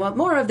show. We want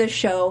more of this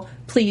show.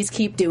 Please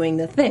keep doing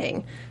the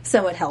thing.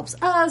 So it helps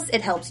us.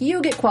 It helps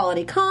you get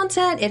quality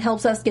content. It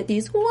helps us get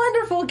these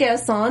wonderful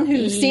guests on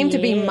who seem to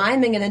be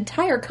miming an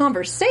entire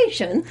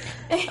conversation.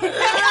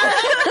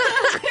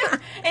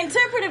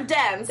 Interpretive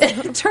dance.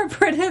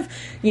 Interpretive.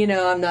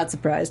 I'm not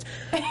surprised.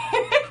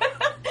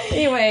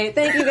 Anyway,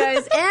 thank you guys.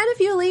 And if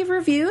you leave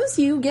reviews,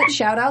 you get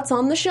shout-outs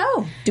on the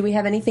show. Do we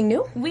have anything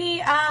new? We,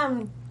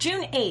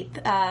 June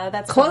 8th.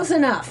 That's close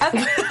enough.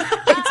 Okay.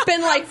 It's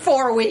been like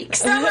 4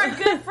 weeks. From our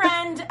good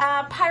friend,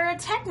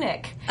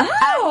 Pyrotechnic.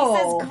 Oh. He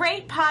says,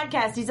 great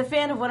podcast. He's a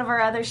fan of one of our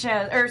other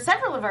shows, or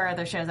several of our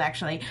other shows,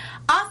 actually.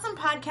 Awesome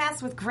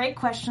podcast with great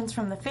questions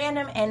from the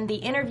fandom and the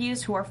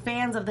interviews who are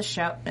fans of the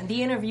show, and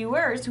the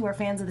interviewers who are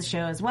fans of the show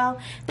as well.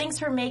 Thanks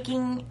for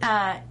making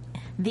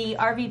the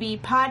RVB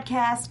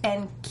podcast,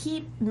 and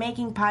keep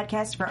making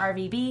podcasts for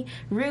RVB,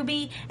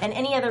 Ruby, and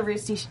any other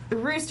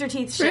Rooster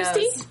Teeth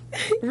shows.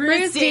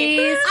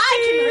 Roosties.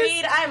 I can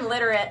read. I'm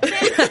literate.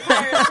 Thank you,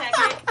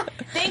 Pyrotechnic.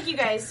 Thank you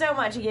guys so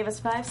much. You gave us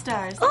 5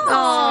 stars.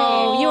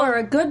 Oh, you are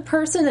a good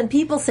person, and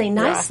people say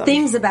nice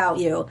things about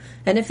you.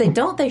 And if they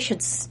don't, they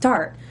should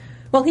start.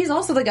 Well, he's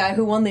also the guy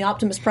who won the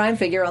Optimus Prime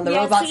figure on the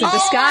Robots in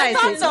Disguise. I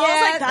thought so. I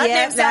was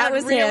like, that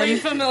was really him.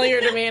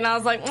 familiar to me, and I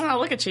was like, oh,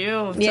 look at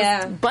you.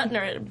 Just button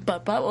it.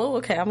 Oh,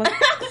 okay. I'm going to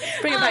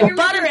bring it back. You're making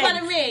fun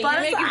of me. You're making fun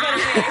of me.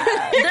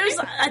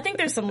 I think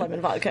there's some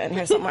lemon vodka in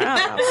here somewhere. I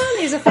don't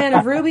know. He's a fan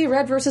of Ruby,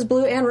 Red vs.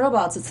 Blue, and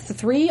Robots. It's the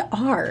 3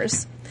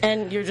 R's.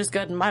 And you're just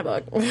good in my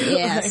book.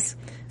 Yes.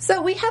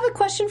 So we have a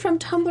question from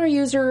Tumblr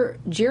user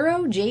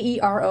Jero,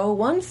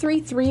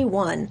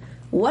 Jero1331.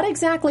 What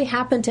exactly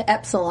happened to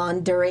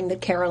Epsilon during the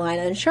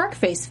Carolina and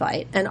Sharkface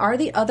fight? And are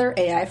the other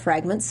AI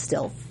fragments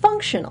still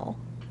functional?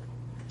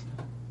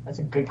 That's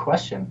a good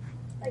question.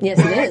 Yes,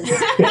 it is.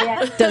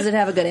 Does it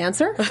have a good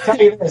answer? I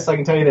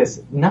can tell you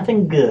this.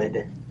 Nothing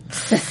good.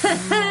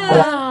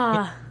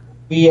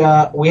 We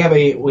have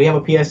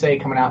a PSA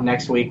coming out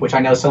next week, which I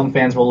know some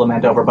fans will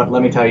lament over, but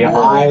let me tell you,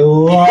 I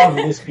love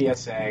this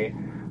PSA.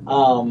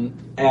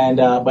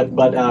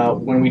 But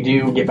when we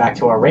do get back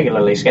to our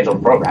regularly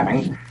scheduled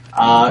programming,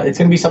 it's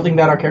going to be something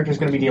that our character is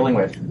going to be dealing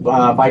with.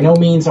 By no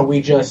means are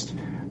we just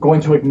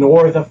going to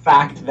ignore the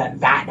fact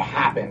that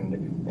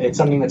happened. It's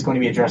something that's going to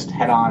be addressed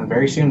head-on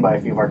very soon by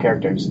a few of our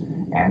characters,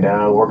 and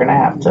we're going to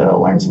have to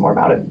learn some more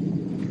about it.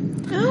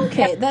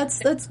 Okay,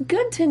 that's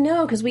good to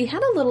know, because we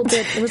had a little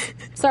bit...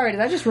 Sorry,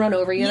 did I just run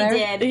over you there?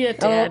 You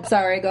did. Oh,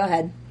 sorry, go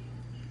ahead.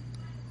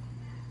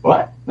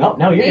 What?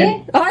 No, you're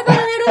good. Oh, I thought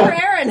I ran over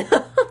Arryn.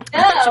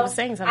 No, She was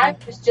saying something. I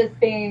was just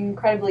being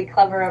incredibly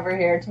clever over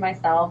here to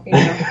myself, you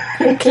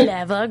know.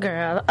 Clever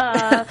girl.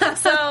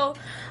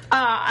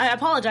 I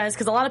apologize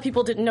because a lot of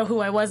people didn't know who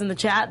I was in the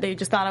chat. They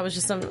just thought I was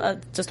just a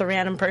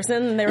random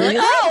person. And they were like,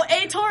 "Oh,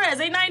 A Torres,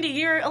 A90,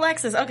 you're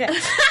Alexis." Okay,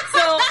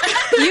 so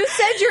You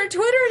said your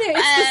Twitter name.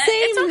 It's the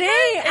same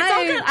name. It's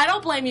all good. I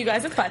don't blame you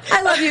guys. It's fine.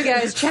 I love you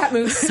guys. Chat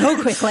moves so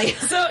quickly.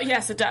 So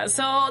yes, it does.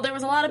 So there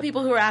was a lot of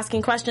people who were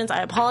asking questions.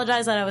 I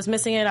apologize that I was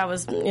missing it. I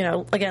was,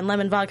 again,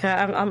 lemon vodka.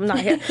 I'm not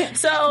here.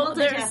 So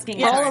there's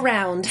all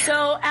around.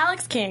 So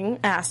Alex King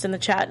asked in the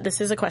chat. This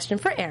is a question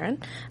for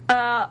Arryn.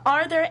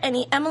 Are there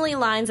any Emily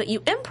lines that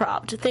you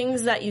improv'd,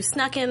 things that you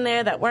snuck in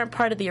there that weren't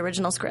part of the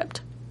original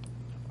script?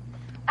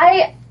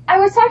 I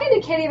was talking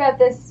to Katie about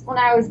this when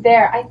I was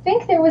there. I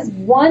think there was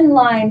one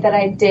line that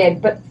I did,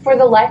 but for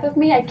the life of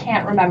me, I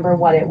can't remember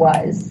what it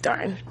was.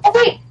 Darn.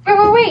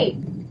 Oh, wait.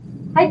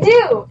 I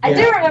do. I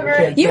do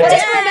remember. You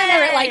did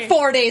remember it like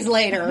 4 days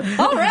later.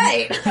 All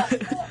right.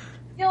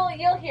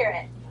 You'll hear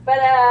it. But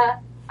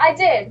I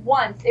did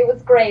once. It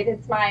was great.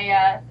 It's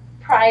my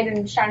pride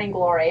and shining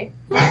glory.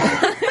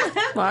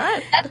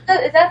 What?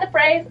 Is that the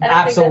phrase?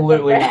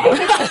 Absolutely not.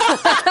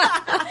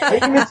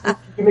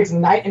 You mix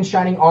knight and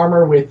shining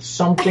armor with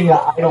something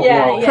that I don't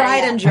know. Yeah.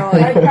 Pride and joy.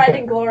 Pride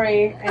and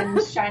glory and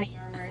shining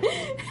armor.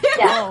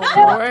 Yeah.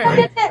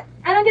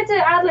 I don't get to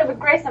ad-lib with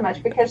Grace so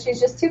much because she's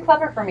just too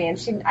clever for me,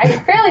 and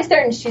I'm fairly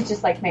certain she's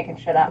just like making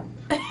shit up.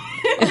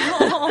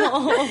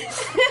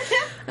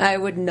 I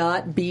would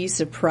not be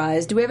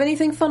surprised. Do we have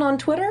anything fun on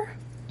Twitter?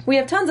 We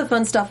have tons of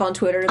fun stuff on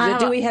Twitter.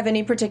 Do we have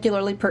any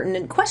particularly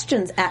pertinent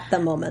questions at the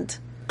moment?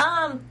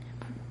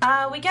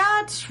 We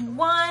got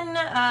one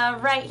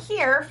right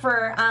here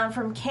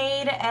from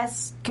Cade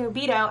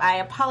Escobedo. I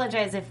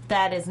apologize if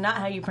that is not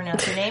how you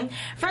pronounce your name.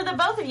 For the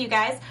both of you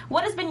guys,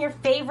 what has been your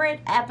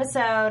favorite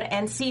episode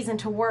and season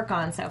to work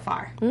on so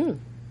far? Ooh.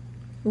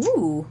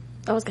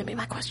 That was going to be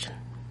my question.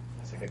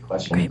 That's a good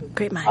question.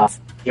 Great minds.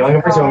 You want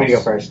to go first or want me to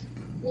go first?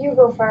 You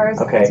go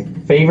first. Okay.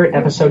 Favorite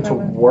episode to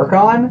work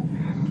on?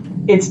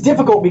 It's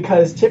difficult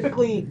because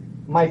typically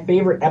my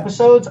favorite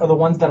episodes are the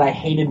ones that I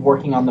hated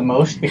working on the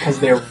most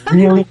because they're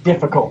really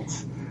difficult.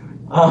 It's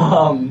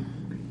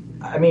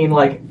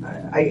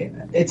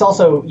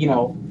also,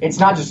 it's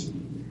not just,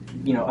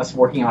 us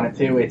working on it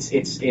too.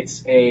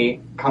 It's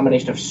a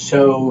combination of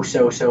so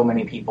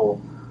many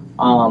people.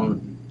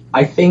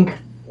 I think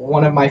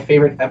one of my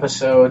favorite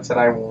episodes that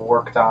I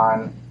worked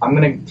on, I'm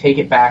going to take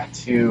it back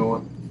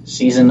to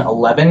season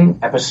 11,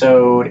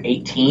 episode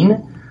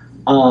 18.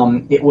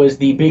 It was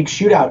the big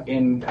shootout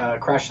in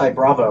Crash Site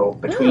Bravo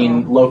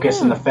between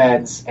Locust and the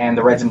Feds and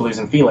the Reds and Blues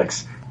and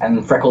Felix,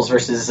 and Freckles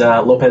versus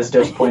Lopez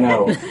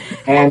 2.0.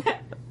 And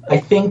I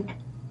think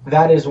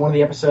that is one of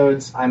the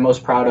episodes I'm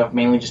most proud of,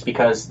 mainly just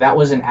because that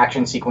was an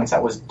action sequence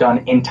that was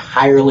done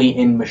entirely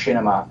in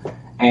machinima,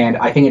 and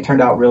I think it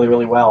turned out really,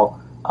 really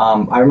well.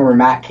 I remember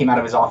Matt came out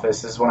of his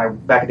office. This is when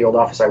back at the old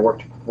office, I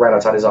worked right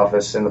outside his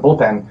office in the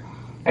bullpen,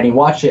 and he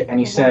watched it and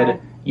he said,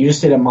 you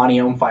just did a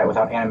Maniom fight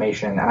without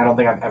animation, and I don't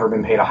think I've ever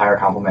been paid a higher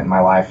compliment in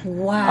my life.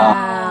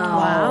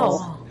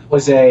 Wow. That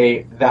was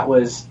a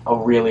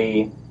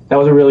really,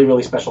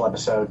 really special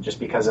episode, just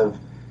because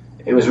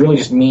it was really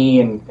just me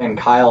and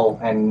Kyle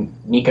and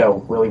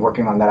Nico really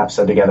working on that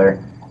episode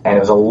together, and it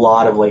was a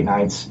lot of late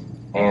nights,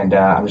 and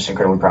I'm just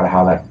incredibly proud of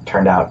how that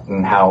turned out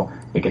and how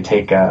we could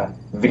take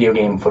video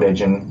game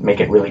footage and make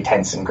it really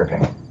tense and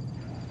gripping.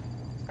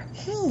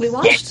 We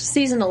watched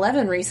season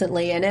 11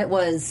 recently, and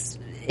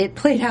it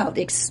played out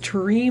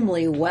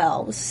extremely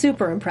well. It was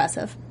super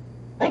impressive.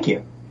 Thank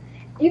you.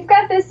 You've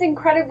got this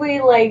incredibly,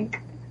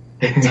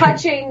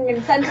 touching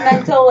and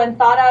sentimental and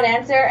thought out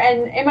answer,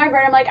 and in my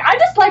brain I'm like, I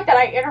just like that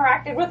I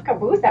interacted with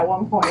Caboose at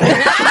one point.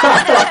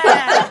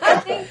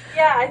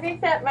 I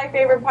think that my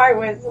favorite part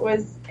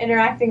was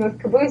interacting with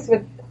Caboose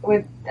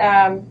with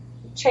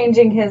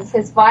changing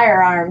his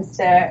firearms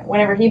to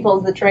whenever he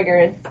pulls the trigger,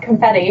 it's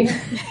confetti.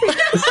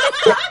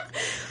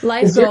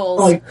 Life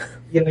goals.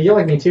 You're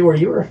like me too, where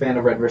you were a fan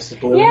of Red vs.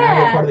 Blue, and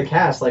now you're part of the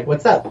cast.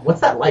 What's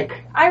that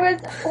like? I was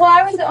a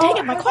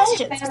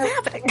fan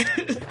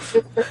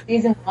of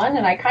season 1,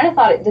 and I kind of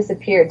thought it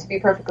disappeared, to be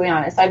perfectly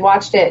honest. I'd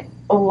watched it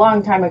a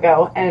long time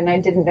ago, and I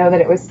didn't know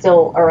that it was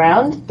still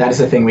around. That is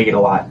a thing we get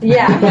a lot.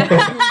 Yeah.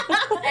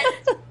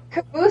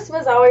 Caboose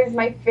was always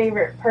my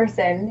favorite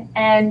person,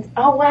 and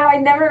oh wow, I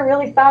never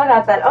really thought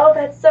about that. Oh,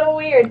 that's so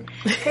weird.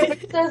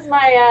 Caboose was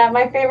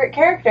my favorite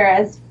character,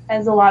 as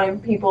a lot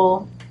of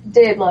people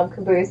did love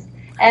Caboose.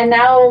 And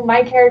now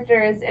my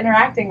character is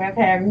interacting with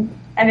him,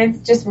 and it's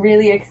just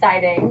really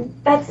exciting.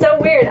 That's so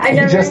weird.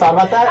 You just thought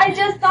about that? I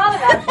just thought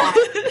about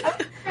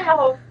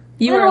that.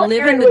 You are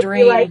living the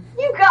dream.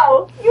 You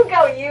go,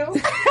 you.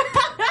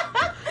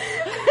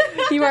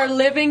 You are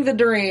living the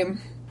dream.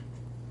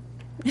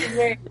 It's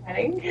very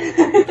exciting.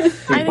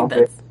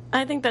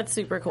 I think that's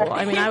super cool.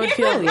 I mean, I would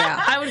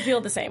feel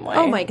the same way.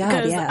 Oh my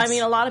God, yes. I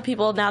mean, a lot of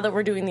people, now that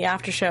we're doing the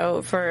after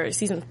show for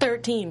season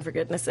 13, for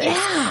goodness sake.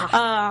 Yeah.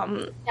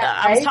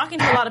 I was talking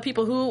to a lot of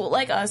people who,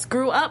 like us,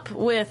 grew up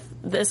with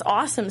this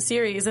awesome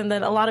series, and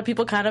then a lot of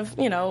people kind of,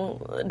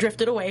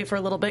 drifted away for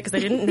a little bit because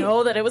they didn't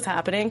know that it was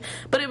happening.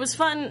 But it was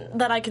fun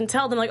that I can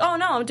tell them, oh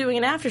no, I'm doing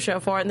an after show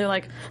for it. And they're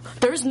like,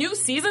 there's new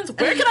seasons?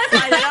 Where can I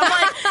find it? I'm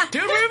like,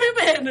 dude, where have you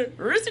been?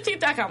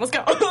 RoosterTeeth.com, let's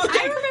go.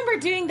 I remember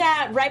doing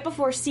that right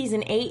before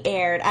season 8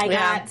 aired. I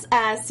got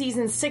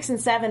seasons 6 and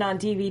 7 on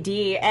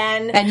DVD,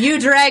 and you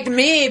dragged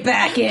me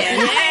back in.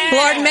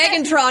 Lord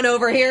Megantron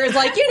over here is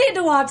like, you need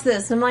to watch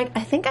this. I'm like,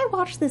 I think I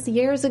watched this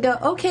years ago.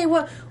 Okay,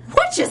 what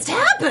just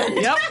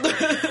happened? Yep.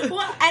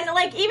 Well, and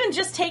even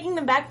just taking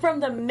them back from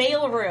the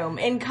mailroom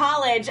in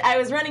college, I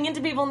was running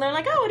into people and they're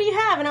like, oh, what do you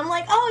have? And I'm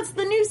like, oh, it's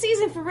the new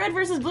season for Red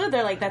vs. Blue.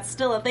 They're like, that's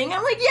still a thing.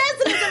 I'm like,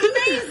 yes,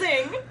 it's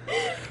amazing.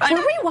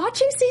 Were we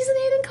watching season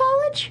 8 in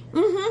college?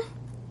 Mm-hmm.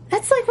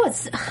 That's how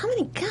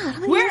many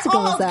years ago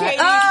was that? Katie.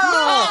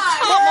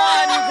 Come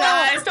on, you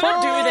guys.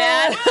 Don't do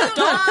that.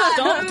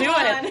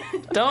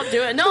 Don't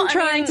do it. No, I'm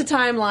trying to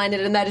timeline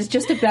it, and that is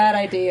just a bad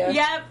idea.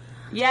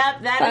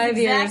 Yep, that is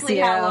exactly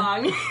how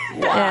long.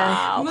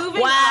 Wow.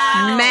 Moving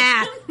on.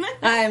 Math.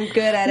 I'm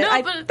good at it.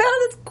 I found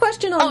this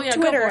question on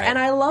Twitter, and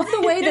I love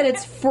the way that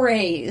it's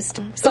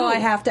phrased, so I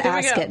have to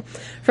ask it.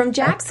 From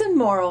Jackson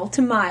Morrill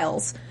to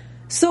Miles.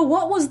 So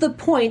what was the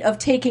point of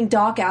taking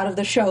Doc out of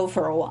the show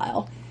for a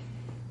while?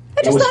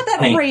 I just thought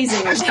that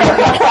phrasing was great.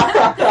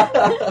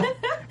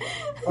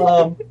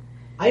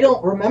 I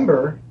don't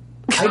remember.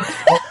 Ouch!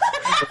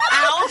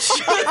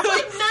 None of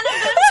us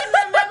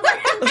can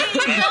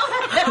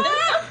remember.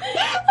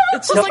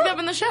 It's just like that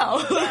in the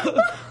show.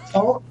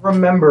 Don't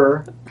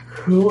remember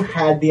who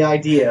had the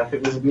idea, if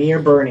it was me or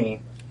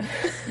Bernie.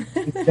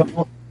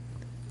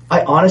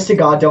 I honest to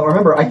God don't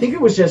remember. I think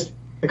it was just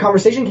the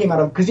conversation came out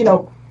of, because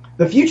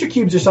the future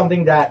cubes are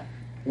something that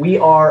we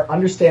are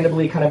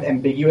understandably kind of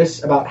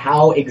ambiguous about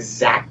how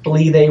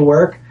exactly they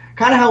work.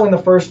 Kind of how in the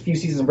first few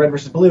seasons of Red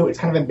vs. Blue, it's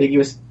kind of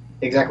ambiguous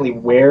exactly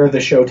where the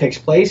show takes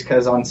place,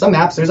 because on some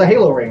maps there's a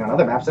Halo ring, on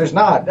other maps there's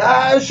not.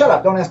 Shut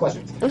up, don't ask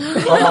questions.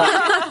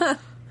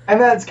 And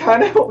that's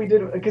kind of what we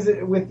did, because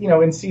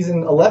in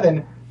season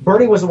 11,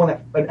 Bernie was the one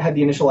that had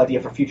the initial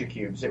idea for future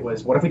cubes. It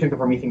was, what if we took the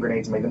Promethean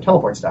grenades and made them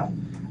teleport stuff?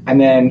 And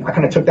then I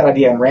kind of took that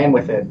idea and ran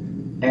with it.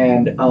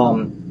 And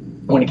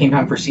when it came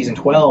time for season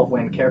 12,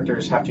 when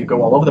characters have to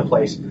go all over the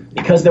place,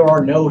 because there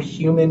are no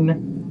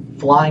human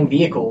flying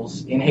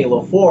vehicles in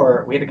Halo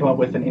 4, we had to come up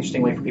with an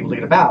interesting way for people to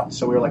get about.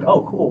 So we were like,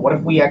 oh, cool, what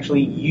if we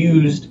actually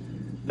used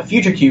the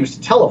future cubes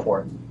to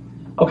teleport?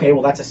 Okay,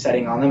 well, that's a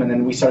setting on them. And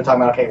then we started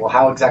talking about, okay, well,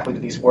 how exactly do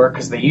these work?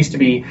 Because they used to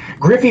be...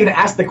 Griffey even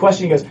asked the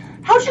question, he goes,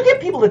 how'd you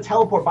get people to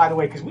teleport, by the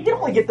way? Because we can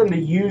only get them to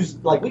use...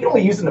 we can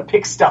only use them to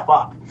pick stuff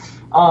up.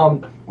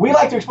 We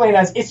like to explain it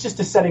as, it's just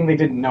a setting they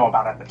didn't know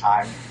about at the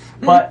time.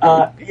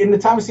 But in the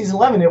time of season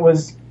 11, it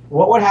was,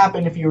 what would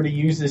happen if you were to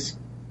use this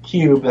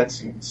cube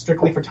that's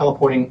strictly for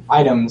teleporting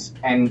items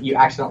and you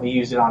accidentally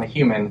used it on a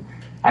human?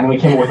 And we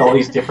came up with all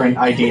these different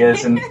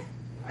ideas. And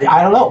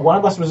I don't know, one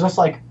of us was just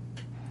like,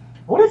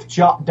 what if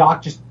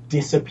Doc just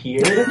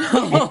disappeared and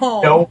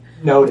no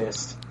one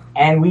noticed?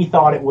 And we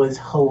thought it was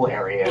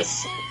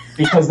hilarious.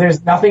 because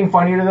there's nothing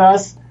funnier to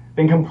us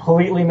than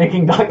completely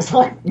making Doc's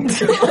life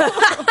miserable.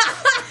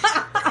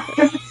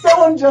 Because it's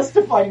so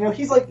unjustified. You know,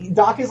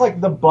 Doc is like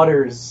the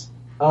Butters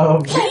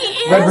of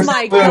Red vs.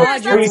 my Blue.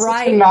 God, you're He's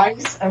right. so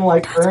nice and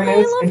like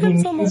earnest, and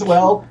he so means much.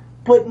 well,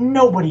 but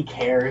nobody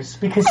cares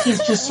because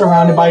he's just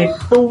surrounded by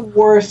the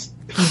worst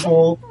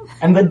people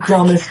and the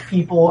dumbest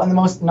people and the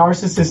most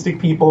narcissistic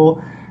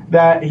people.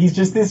 That he's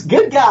just this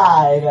good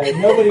guy that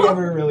nobody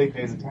ever really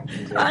pays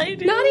attention to. I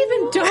do. Not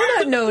even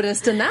Donut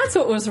noticed, and that's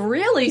what was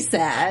really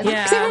sad.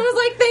 Yeah. Everyone was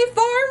like, they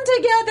farm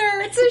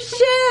together. It's a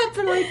ship.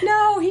 And like,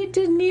 no, he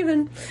didn't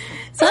even.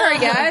 Sorry,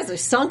 guys, I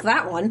sunk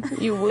that one.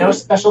 No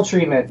special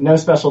treatment. No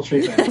special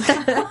treatment.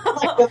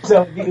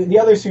 So the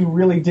others who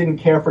really didn't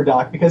care for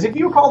Doc, because if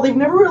you recall, they've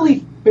never really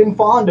been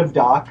fond of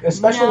Doc,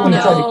 especially when he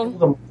tried to kill them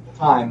multiple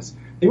times.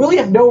 They really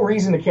have no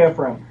reason to care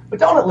for him. But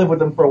Donut lived with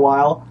them for a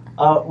while.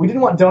 We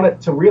didn't want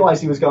Donut to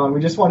realize he was gone.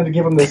 We just wanted to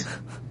give him this, it's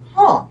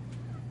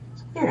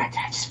weird. I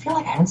just feel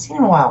like I haven't seen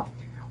him in a while.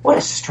 What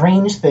a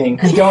strange thing.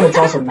 Because Donut's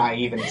also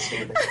naive and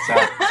stupid. So,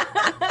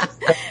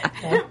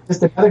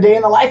 just another day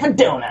in the life of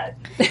Donut.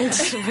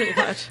 Pretty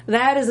much.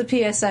 That is a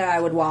PSA I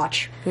would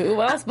watch. Who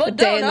else but A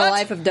day in the Donut?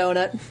 life of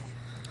Donut.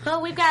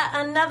 Well, we've got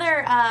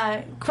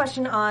another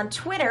question on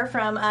Twitter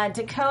from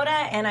Dakota,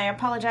 and I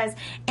apologize,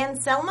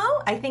 Anselmo,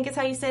 I think is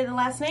how you say the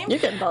last name. You're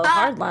getting both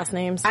hard last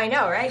names. I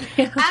know, right?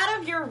 Out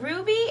of your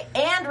Ruby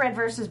and Red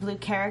vs. Blue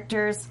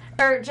characters,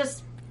 or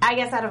just, I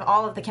guess out of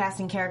all of the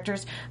casting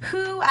characters,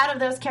 who out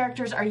of those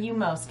characters are you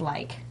most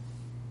like?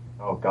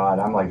 Oh, God,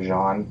 I'm like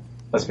Jean.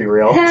 Let's be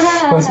real.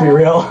 Let's be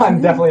real.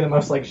 I'm definitely the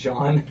most like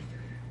Jean.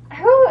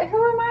 Who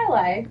am I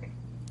like?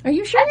 Are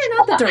you sure you're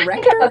not the I think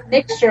director? I'm a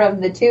mixture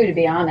of the two, to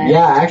be honest.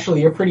 Yeah,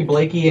 actually, you're pretty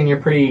Blakey and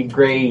you're pretty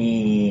gray.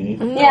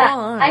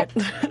 Yeah,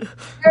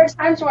 there are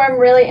times where I'm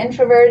really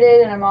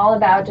introverted and I'm all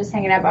about just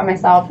hanging out by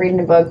myself, reading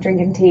a book,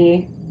 drinking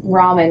tea,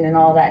 ramen, and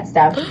all that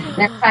stuff. And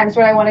there are times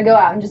where I want to go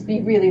out and just be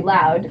really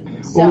loud.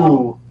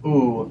 So,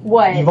 Ooh.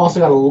 What? You've also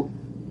got a...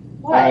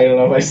 What? I don't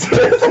know if I said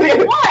this.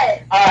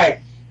 What? All right,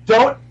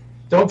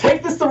 don't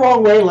take this the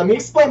wrong way. Let me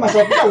explain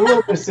myself. You got a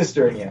little bit of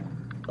sister in you.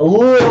 A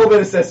little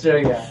bit of sister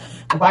in you.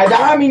 And by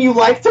that I mean you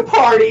like to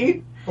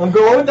party. I'm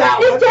going with that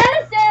You one.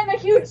 can't say I'm a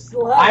huge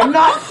slut. I'm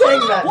not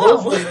saying that.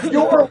 Those were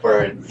your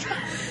words.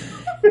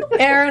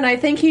 Arryn, I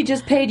think he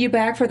just paid you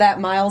back for that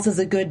Miles is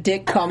a good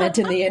dick comment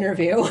in the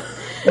interview. Well,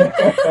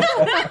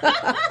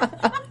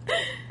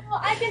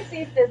 I can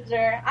see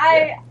sister.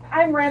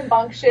 I'm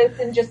rambunctious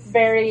and just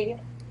very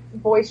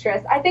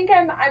boisterous. I think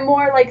I'm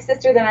more like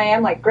sister than I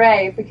am like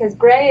Gray, because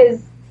Gray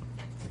is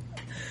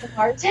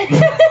hard.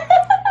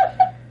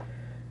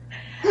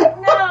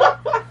 No,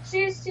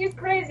 she's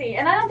crazy,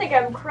 and I don't think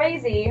I'm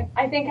crazy.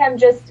 I think I'm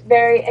just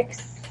very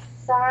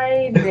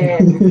excited.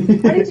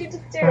 What did you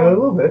just do? A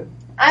little bit.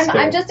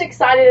 I'm just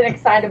excited and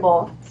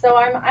excitable. So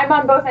I'm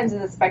on both ends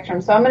of the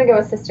spectrum. So I'm going to go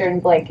with sister and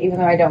Blake, even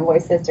though I don't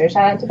voice sister.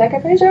 Shout out to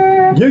Becca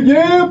Fraser.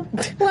 Yeah.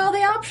 Well,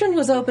 the option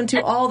was open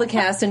to all the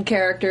cast and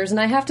characters, and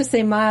I have to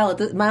say, Miles,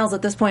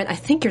 at this point, I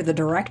think you're the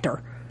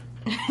director.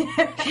 You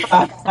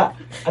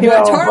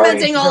are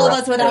tormenting all of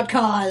us without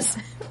cause.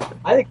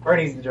 I think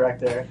Bernie's the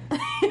director. Does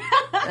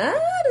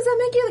that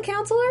make you the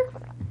counselor?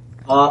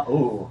 I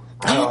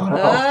don't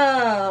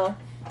know.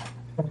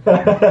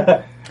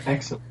 Oh.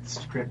 Excellent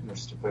script,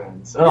 Mr.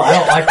 Burns. Oh, I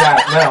don't like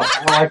that.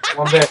 No, I don't like it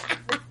one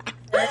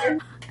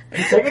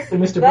bit. Technically,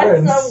 Mr. That's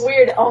Burns. so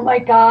weird. Oh my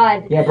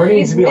god. Yeah, Bernie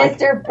needs to be like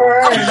Mr.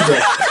 Burns.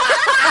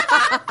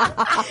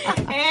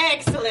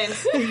 Excellent.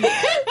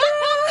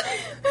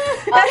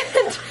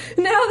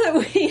 And now that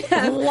we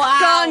have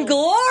gone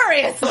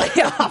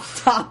gloriously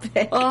off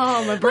topic,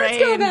 my brain.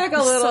 let's go back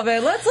a little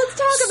bit. Let's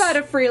talk about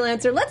a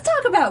freelancer. Let's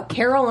talk about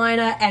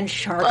Carolina and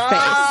Sharkface.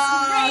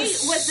 Great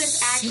was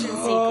this action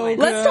sequence.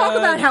 Let's talk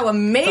about how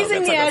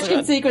amazing the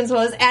action sequence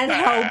was and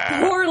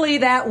how poorly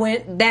that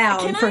went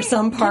down for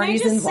some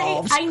parties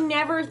involved. Say, I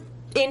never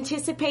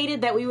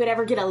anticipated that we would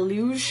ever get a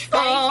luge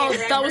fight in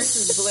Red that was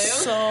versus Blue.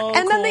 so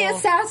And then the cool.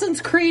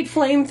 Assassin's Creed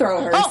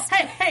flamethrowers. Oh,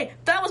 hey,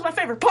 that was my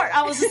favorite part.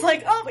 I was just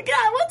like, oh my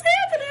god, what's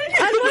happening?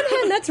 On one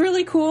hand, that's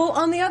really cool.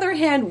 On the other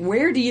hand,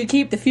 where do you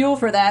keep the fuel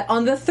for that?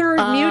 On the third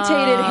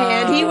mutated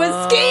hand, he was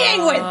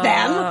skiing with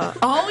them.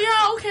 Oh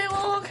yeah,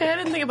 okay, I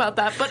didn't think about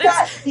that, but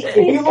if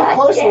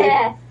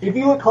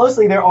you look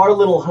closely, there are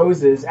little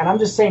hoses, and I'm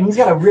just saying he's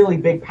got a really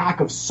big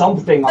pack of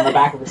something on the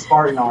back of his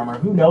Spartan armor.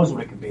 Who knows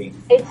what it could be?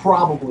 It's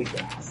probably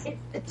gas.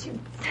 It's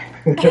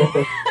the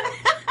tooth.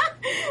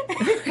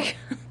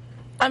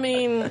 I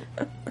mean,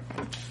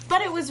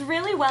 But it was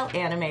really well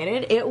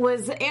animated. It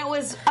was a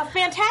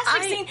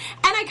fantastic scene, and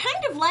I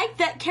kind of liked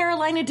that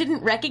Carolina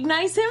didn't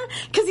recognize him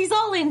because he's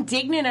all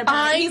indignant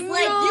about it. He's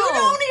like, "You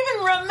don't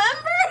even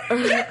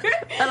remember."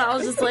 and I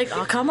was just like,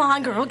 "Oh, come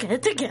on, girl, get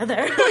it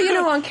together." Well, you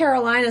know, on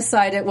Carolina's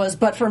side, it was,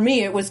 but for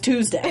me, it was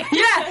Tuesday.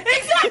 Yeah,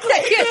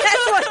 exactly.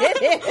 That's what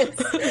it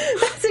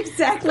is. That's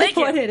exactly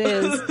what it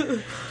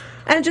is.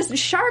 And just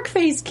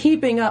Sharkface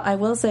keeping up. I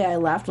will say I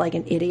laughed like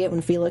an idiot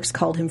when Felix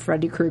called him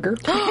Freddy Krueger.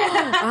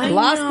 I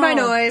lost my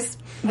noise.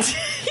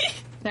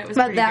 That was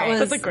but pretty great.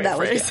 That's a great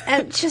phrase.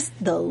 And just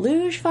the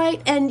luge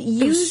fight and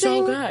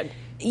so good.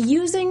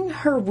 using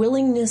her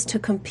willingness to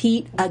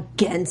compete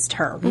against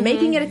her,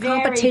 making it a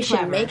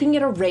competition, making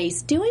it a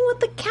race, doing what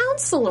the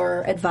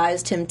counselor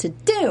advised him to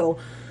do.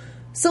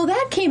 So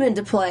that came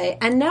into play,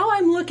 and now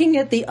I'm looking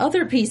at the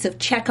other piece of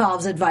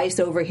Chekhov's advice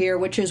over here,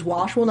 which is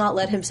Wash will not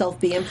let himself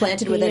be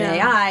implanted with an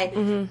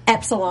AI.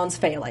 Epsilon's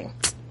failing.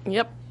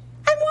 Yep.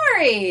 I'm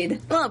worried.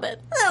 A little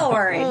bit. A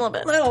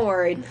little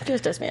worried.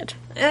 Just a smidge.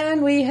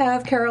 And we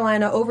have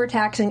Carolina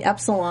overtaxing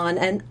Epsilon,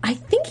 and I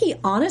think he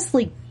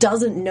honestly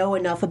doesn't know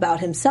enough about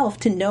himself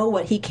to know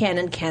what he can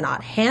and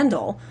cannot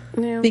handle.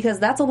 Yeah. Because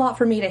that's a lot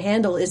for me to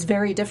handle is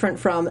very different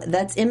from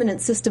that's imminent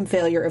system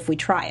failure if we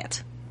try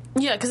it.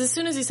 Yeah, because as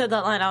soon as he said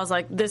that line, I was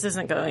like, this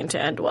isn't going to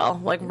end well,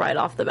 like right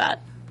off the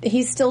bat.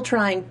 He's still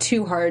trying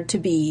too hard to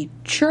be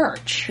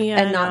Church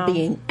and not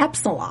being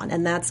Epsilon,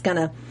 and that's going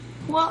to...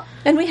 Well,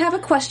 and we have a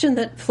question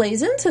that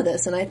plays into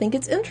this, and I think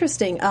it's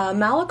interesting.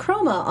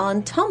 Malachroma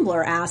on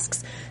Tumblr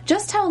asks,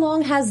 just how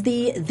long has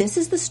the "This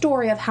is the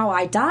story of how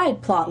I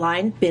died"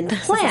 plotline been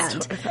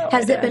planned?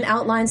 Has it been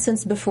outlined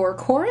since before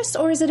Chorus,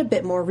 or is it a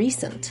bit more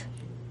recent?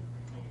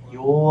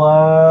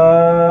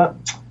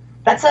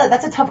 That's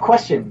a tough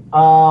question,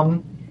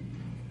 and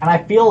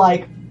I feel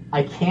like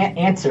I can't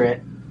answer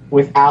it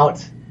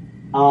without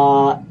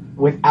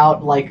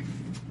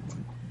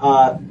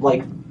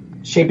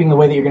shaping the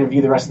way that you're going to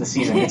view the rest of the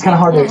season. It's kind of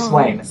hard to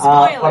explain.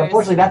 But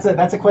unfortunately,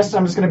 that's a question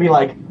I'm just going to be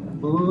like,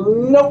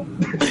 nope.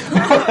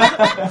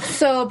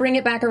 So bring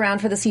it back around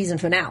for the season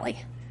finale.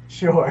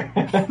 Sure.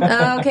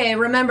 Okay,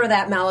 remember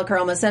that,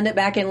 Malachroma. Send it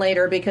back in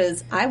later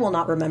because I will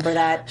not remember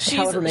that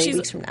however many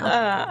weeks from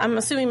now. I'm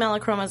assuming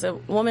Malachroma is a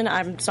woman.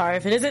 I'm sorry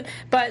if it isn't.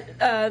 But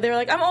they were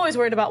like, I'm always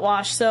worried about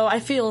Wash, so I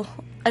feel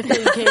you,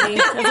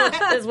 Katie,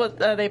 is what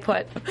they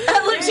put.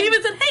 Look, she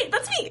even said, hey,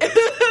 that's me.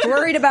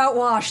 Worried about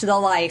Wash, the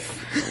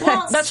life.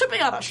 Well, that should be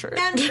on a shirt.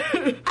 And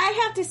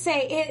I have to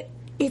say,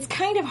 it's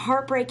kind of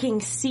heartbreaking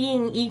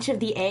seeing each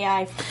of the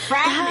AI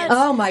fragments.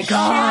 Oh my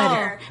god!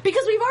 Shatter,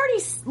 because we've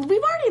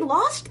already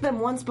lost them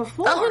once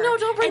before. Oh no!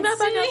 Don't bring that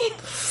back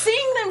up.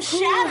 Seeing them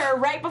shatter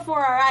right before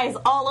our eyes,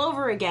 all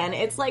over again.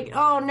 It's like,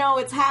 oh no,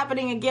 it's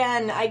happening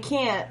again. I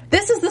can't.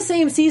 This is the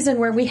same season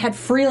where we had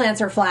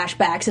freelancer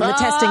flashbacks in the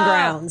testing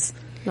grounds.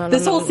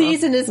 This whole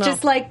season is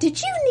just like, did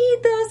you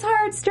need those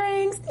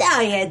heartstrings?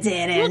 No, you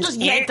didn't. We'll just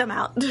yank them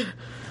out.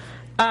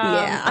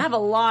 Yeah. We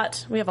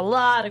have a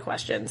lot of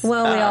questions.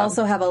 Well, we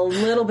also have a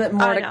little bit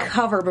more to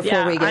cover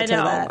before we get to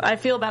that. I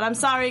feel bad. I'm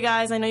sorry,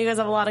 guys. I know you guys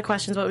have a lot of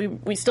questions,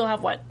 but we still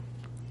have,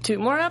 2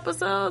 more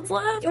episodes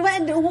left?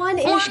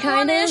 One-ish,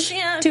 kind of.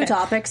 Yeah, okay. 2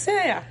 topics.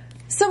 Yeah.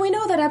 So we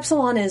know that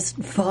Epsilon is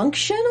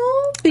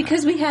functional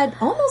because we had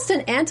almost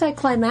an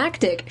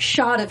anticlimactic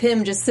shot of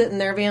him just sitting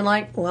there being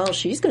like, well,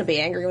 she's going to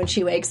be angry when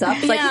she wakes up.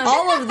 It's like,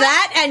 all of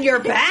that and you're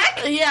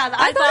back? Yeah.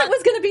 I thought it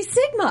was going to be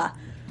Sigma.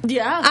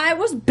 Yeah. I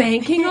was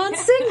banking on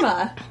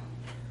Sigma.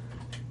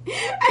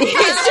 He's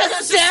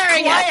just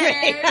staring at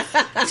me.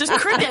 Just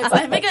crickets.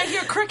 I think I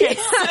hear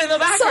crickets in the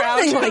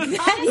background. Something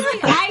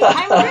like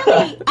that.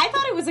 Honestly, I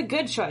thought it was a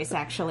good choice,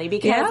 actually,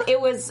 because it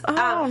was,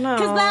 because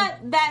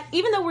that,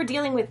 even though we're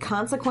dealing with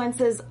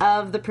consequences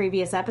of the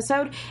previous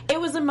episode, it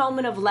was a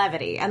moment of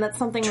levity, and that's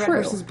something Red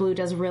vs. Blue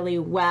does really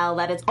well,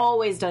 that it's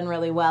always done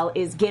really well,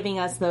 is giving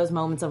us those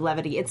moments of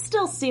levity. It's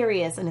still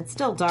serious, and it's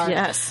still dark.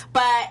 Yes.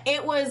 But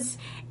it was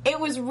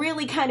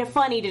really kind of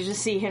funny to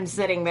just see him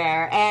sitting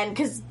there, and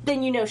because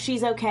then you know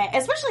she's okay,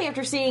 especially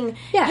after seeing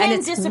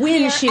him disappear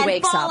when she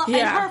wakes fall up.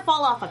 and her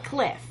fall off a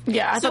cliff.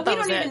 Yeah, so we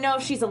don't even know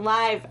if she's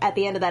alive at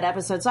the end of that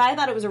episode. So I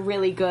thought it was a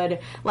really good,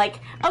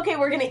 okay,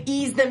 we're going to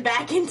ease them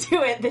back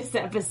into it this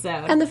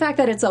episode. And the fact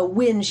that it's a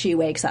when she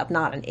wakes up,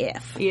 not an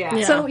if.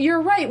 Yeah. So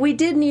you're right, we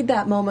did need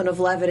that moment of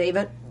levity,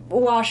 but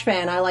Wash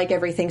fan, I like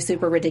everything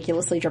super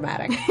ridiculously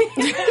dramatic.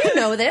 You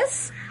know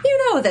this.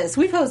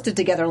 We've hosted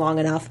together long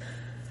enough.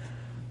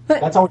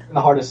 But that's always been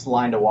the hardest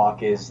line to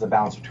walk, is the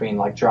balance between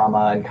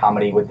drama and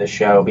comedy with the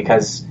show,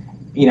 because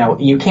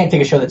you can't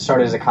take a show that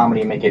started as a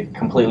comedy and make it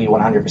completely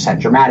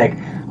 100% dramatic.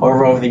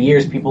 However, over the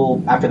years,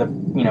 people after the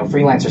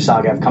Freelancer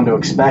saga have come to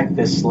expect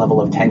this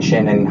level of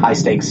tension and high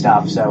stakes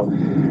stuff. So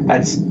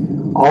that's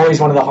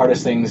always one of the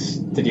hardest things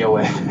to deal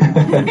with.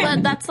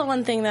 But that's the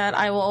one thing that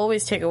I will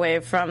always take away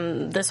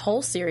from this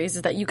whole series,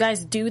 is that you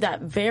guys do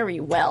that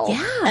very well.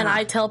 Yeah. And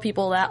I tell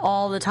people that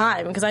all the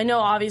time, because I know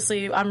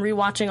obviously I'm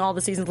rewatching all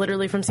the seasons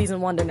literally from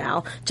season 1 to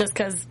now, just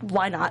because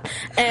why not?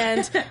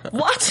 And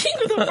watching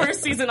the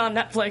first season on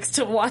Netflix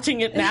to watching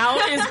it now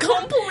is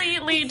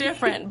completely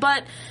different.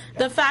 But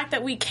the fact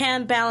that we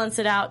can balance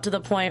it out to the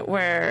point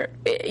where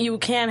you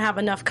can have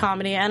enough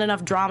comedy and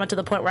enough drama to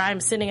the point where I'm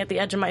sitting at the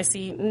edge of my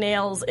seat,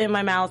 nails in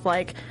my mouth,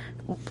 like,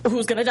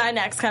 who's going to die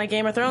next, kind of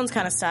Game of Thrones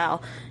kind of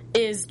style,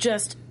 is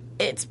just,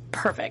 it's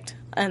perfect.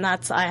 And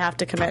I have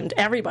to commend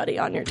everybody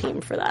on your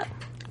team for that.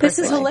 This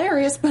is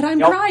hilarious, but I'm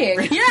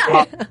crying.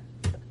 Yeah.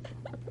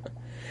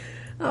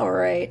 All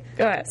right.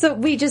 Go ahead. So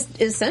we just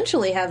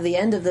essentially have the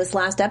end of this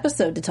last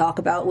episode to talk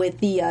about with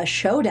the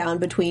showdown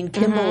between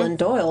Kimball and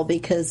Doyle,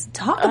 because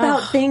talk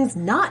about things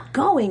not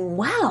going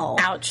well.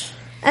 Ouch.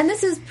 And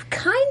this is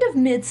kind of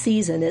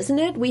mid-season, isn't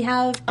it? We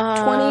have 20,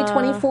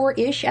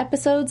 24-ish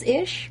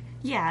episodes-ish.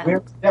 Yeah.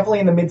 We're definitely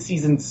in the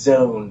mid-season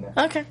zone.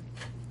 Okay.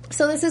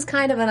 So this is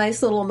kind of a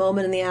nice little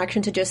moment in the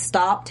action to just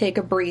stop, take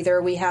a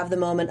breather. We have the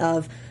moment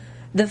of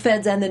the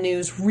feds and the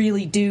news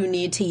really do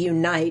need to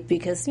unite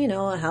because, you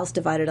know, a house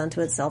divided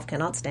unto itself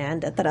cannot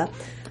stand, da-da-da.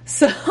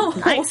 So,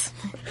 Nice.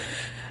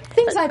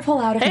 things I pull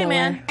out of Hey,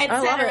 nowhere. man.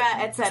 Etc.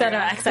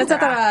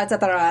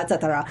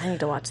 I need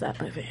to watch that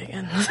movie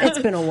again. It's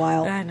been a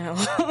while. I know.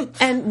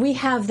 And we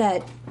have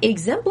that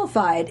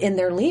exemplified in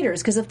their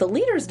leaders, because if the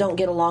leaders don't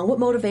get along, what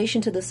motivation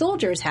do the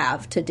soldiers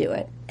have to do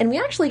it? And we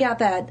actually got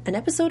that an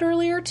episode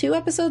earlier, 2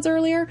 episodes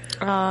earlier,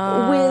 with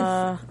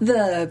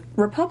the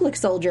Republic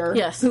soldier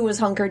who was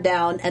hunkered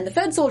down, and the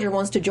Fed soldier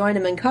wants to join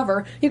him in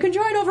cover. You can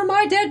join over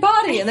my dead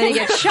body, and then he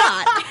gets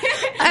shot.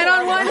 And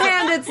on one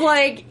hand, it's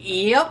like,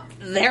 yep,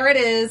 there it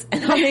is.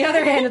 And on the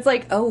other hand, it's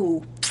like,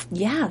 oh,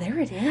 yeah, there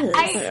it is.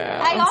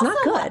 It's not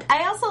good.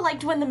 I also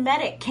liked when the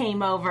medic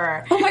came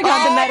over. Oh my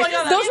god, the medic.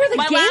 Those were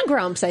the Game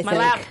Grumps, I think.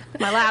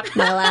 My lap.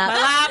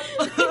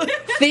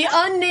 The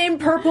unnamed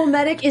purple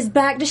medic is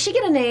back. Does she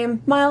get a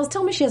name? Miles,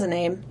 tell me she has a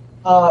name.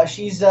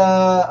 She's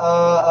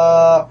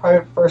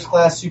private first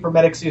class super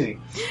medic Susie.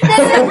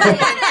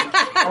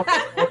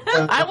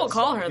 I will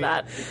call her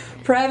that.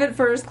 Private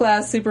first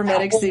class super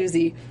medic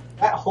Susie.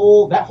 That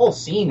whole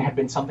scene had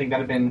been something that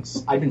I've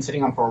been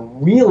sitting on for a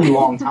really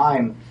long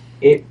time.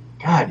 It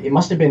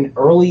must have been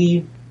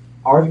early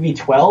RVB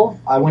 12.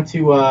 I went to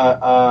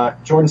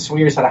Jordan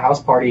Swears had a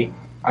house party.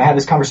 I had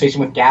this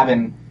conversation with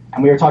Gavin,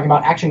 and we were talking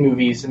about action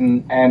movies,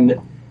 and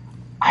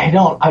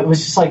I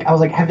was like,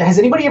 has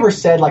anybody ever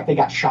said like they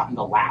got shot in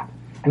the lap?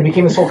 And it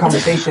became this whole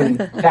conversation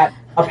that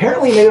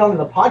apparently made it onto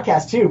the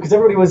podcast too, because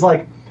everybody was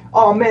like,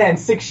 oh man,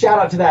 sick shout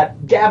out to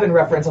that Gavin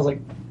reference. I was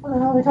like, what the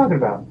hell are they talking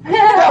about?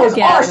 That was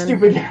our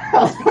stupid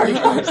house party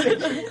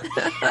conversation.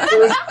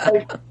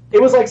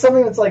 It was like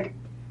something that's like,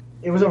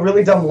 it was a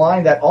really dumb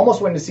line that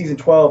almost went into season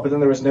 12, but then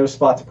there was no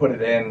spot to put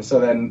it in. So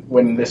then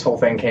when this whole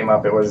thing came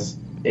up, it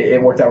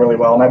worked out really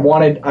well. And I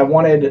wanted,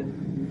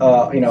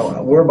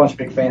 we're a bunch of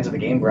big fans of the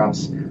Game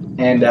Grumps,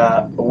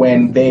 and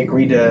when they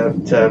agreed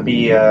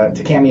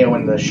to cameo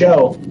in the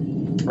show,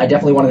 I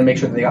definitely wanted to make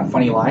sure that they got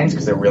funny lines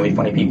because they're really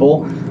funny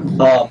people.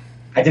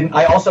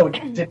 I also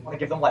didn't want to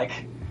give them like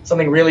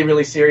something really,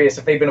 really serious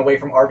if they'd been away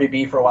from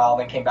RVB for a while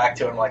and then came back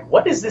to it and like,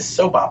 what is this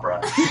soap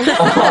opera?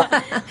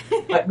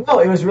 But no,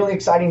 it was really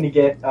exciting to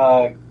get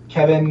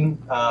Kevin,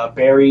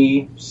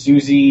 Barry,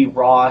 Susie,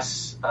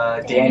 Ross,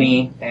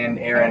 Danny, and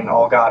Arryn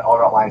all got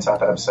lines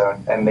out that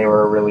episode, and they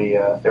were really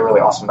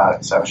awesome about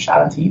it. So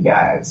shout out to you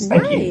guys.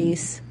 Thank you.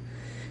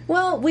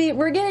 Well,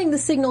 we're getting the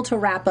signal to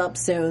wrap up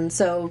soon,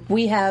 so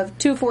we have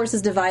 2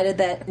 forces divided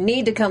that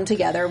need to come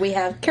together. We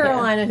have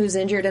Carolina who's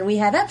injured, and we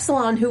have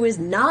Epsilon who is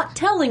not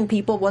telling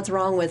people what's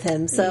wrong with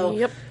him.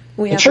 So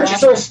the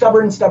churches are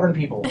stubborn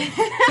people.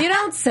 You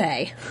don't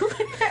say.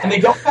 And they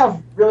don't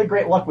have really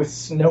great luck with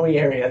snowy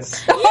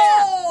areas.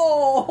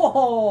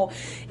 Oh,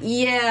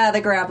 yeah,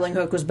 the grappling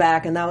hook was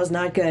back, and that was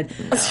not good.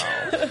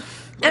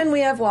 And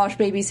we have Wash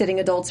babysitting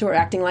adults who are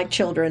acting like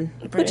children,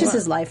 which is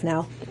his life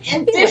now.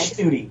 And dish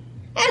duty.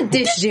 And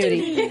dish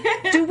duty.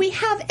 Do we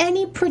have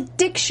any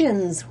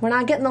predictions? We're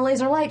not getting the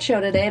laser light show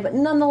today, but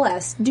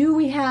nonetheless, do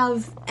we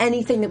have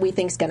anything that we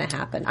think is going to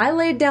happen? I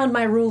laid down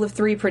my rule of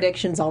 3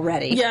 predictions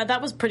already. Yeah, that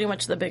was pretty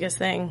much the biggest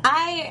thing.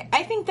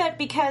 I think that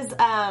because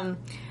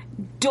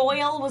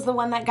Doyle was the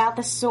one that got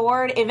the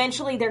sword,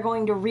 eventually they're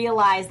going to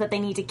realize that they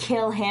need to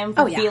kill him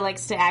for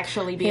Felix to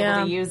actually be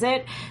able to use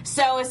it.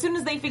 So as soon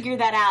as they figure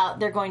that out,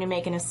 they're going to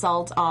make an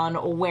assault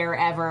on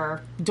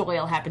wherever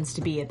Doyle happens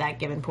to be at that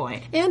given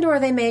point. And or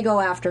they may go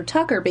after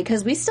Tucker,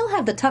 because we still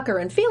have the Tucker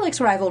and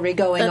Felix rivalry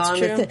going on.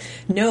 True. With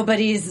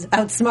nobody's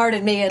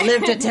outsmarted me and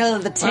lived to tell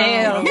the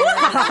tale.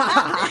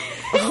 God.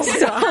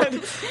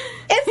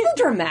 It's the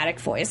dramatic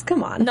voice.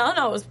 Come on. No,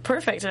 it was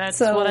perfect. That's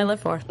what I live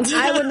for.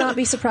 I would not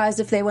be surprised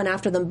if they went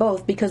after them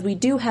both, because we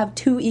do have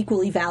 2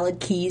 equally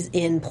valid keys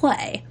in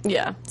play.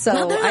 Yeah.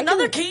 So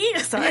another key?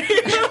 Sorry.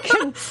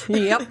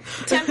 Yep.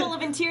 Temple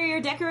of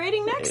Interior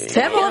Decorating next?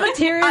 Temple of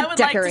Interior Decorating. I would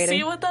like to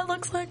see what that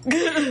looks like.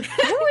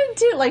 I would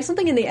too. Like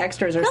something in the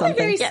extras or something.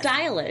 Very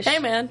stylish. Hey,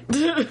 man.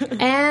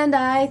 And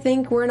I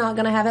think we're not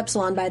going to have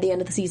Epsilon by the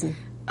end of the season.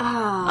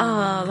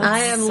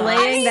 I am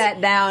laying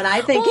that down.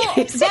 I think that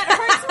hurts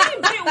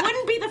me, but it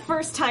wouldn't be the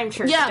first time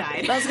Church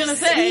died. I was gonna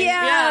say.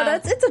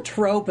 It's a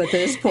trope at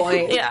this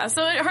point. Yeah,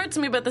 so it hurts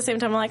me, but at the same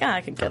time, I'm like,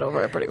 I could get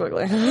over it pretty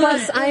quickly.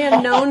 Plus, I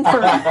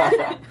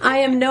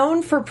am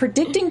known for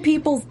predicting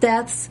people's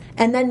deaths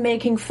and then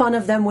making fun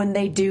of them when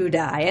they do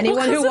die.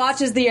 Anyone who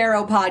watches the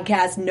Arrow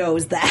podcast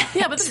knows that.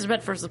 Yeah, but this is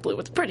Red versus Blue.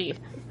 It's pretty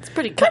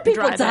cut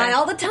people and dry die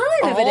all the time,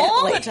 evidently.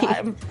 All the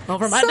time.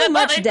 Over my so dead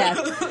much body.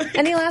 death.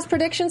 Any last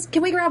predictions?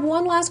 Can we grab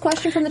one last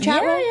question from the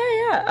chat room?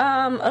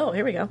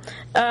 Here we go.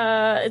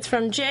 It's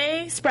from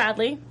Jay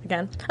Spradley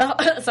again. Oh,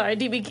 sorry,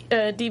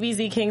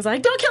 DBZ King's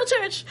like, don't kill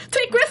Church,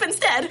 take Griff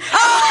instead.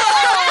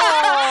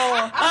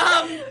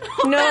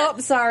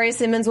 Nope, sorry,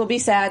 Simmons will be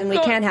sad, and we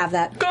can't have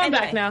that. Going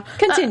back now.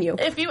 Continue.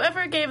 If you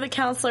ever gave the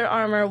counselor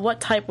armor,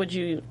 what type would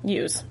you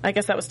use? I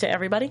guess that was to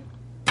everybody.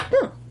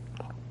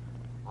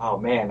 Oh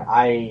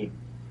man,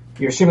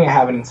 you're assuming I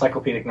have an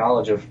encyclopedic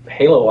knowledge of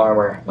Halo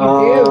armor.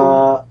 You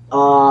do.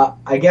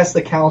 I guess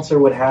the counselor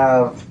would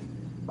have.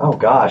 Oh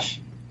gosh,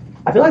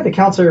 I feel like the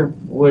counselor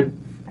would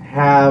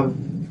have.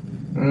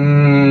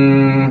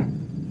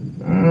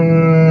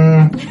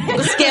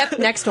 Skip,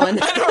 next one.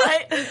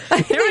 Right.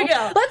 Here we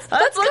go. Let's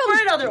look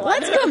for another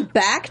one. Let's come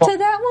back to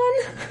that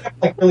one.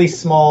 Like really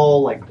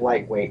small, like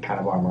lightweight kind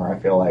of armor, I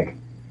feel like.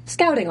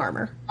 Scouting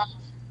armor.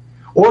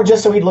 Or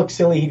just so he'd look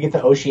silly, he'd get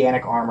the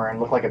oceanic armor and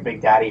look like a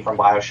Big Daddy from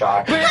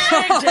Bioshock. Big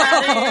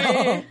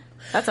Daddy!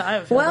 That's how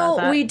I feel about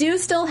that. We do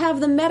still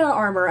have the meta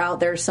armor out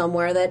there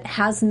somewhere that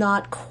has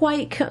not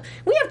quite...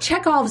 We have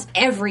Chekhov's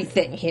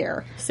everything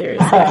here.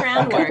 Seriously.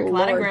 A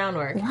lot of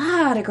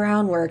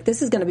groundwork.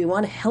 This is going to be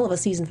one hell of a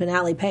season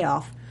finale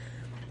payoff.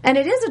 And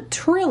it is a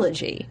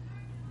trilogy.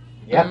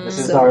 Yep, this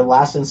is our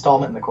last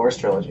installment in the Chorus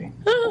trilogy.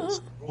 There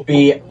will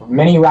be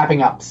many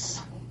wrapping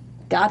ups.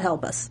 God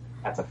help us.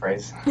 That's a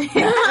phrase.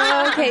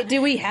 Okay,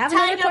 do we have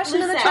another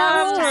question in the chat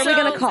room, or are we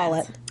going to call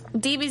it?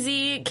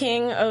 DBZ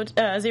King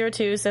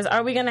 02 says,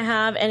 are we going to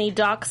have any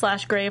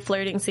Doc/Gray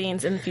flirting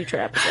scenes in future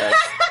episodes?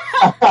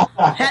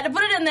 Had to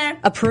put it in there.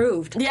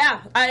 Approved. Yeah,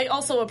 I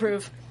also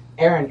approve.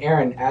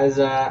 Arryn, as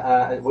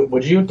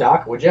would you,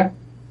 Doc? Would you?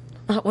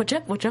 Would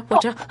ya?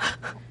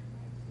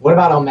 What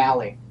about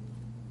O'Malley?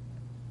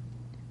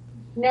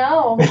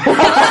 No.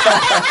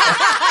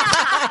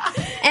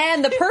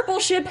 And the purple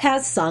ship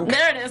has sunk.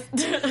 There it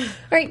is. All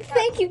right,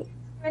 thank you.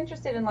 I'm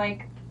interested in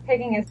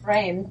picking his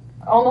brain,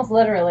 almost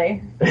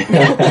literally.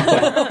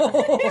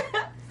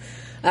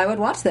 I would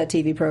watch that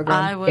TV program.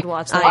 I would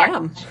watch that. I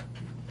am.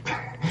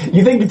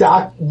 You think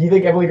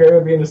Emily Gray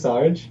would be into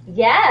Sarge?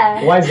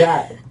 Yeah. Why is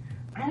that?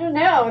 I don't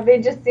know.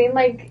 They just seem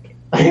like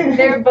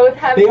they are both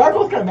kind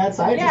of mad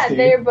scientists. Yeah,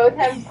 they both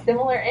have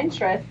similar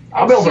interests.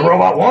 I'll build a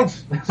robot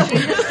once.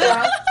 She's a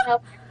strong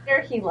female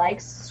character. He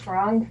likes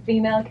strong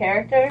female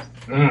characters.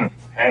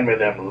 Hand me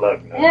them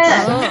lug nuts.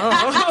 Yeah.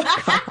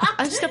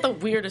 I just got the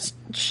weirdest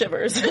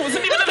shivers. It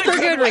wasn't even For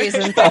good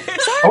reason.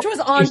 Sarge was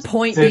on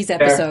point these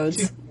episodes.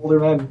 She's older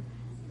men.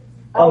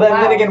 Oh, then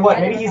wow. again, what?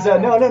 I Maybe didn't he's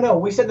know that. no.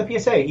 We said in the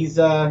PSA he's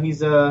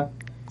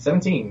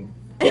 17.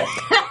 Yeah.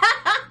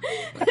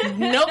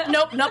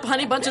 Nope.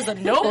 Honey Bunches of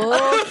nope.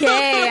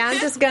 Okay, I'm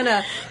just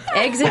gonna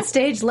exit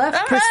stage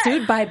left,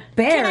 pursued by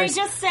bears. Can I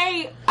just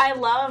say, I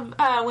love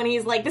when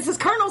he's like, this is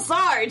Colonel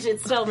Sarge.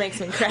 It still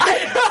makes me cry.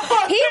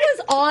 He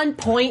was on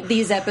point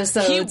these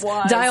episodes. He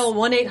was. Dial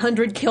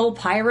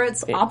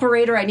 1-800-KILL-PIRATES.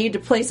 Operator, I need to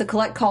place a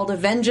collect call to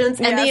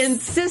vengeance. And they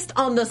insist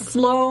on the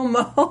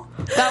slow-mo.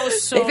 That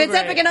was so If it's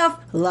great. epic enough,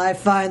 life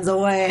finds a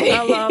way.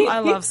 I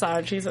love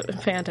Sarge. He's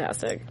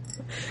fantastic.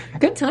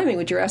 Good timing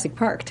with Jurassic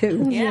Park,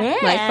 too. Yeah.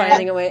 Life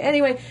finding a way.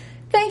 Anyway,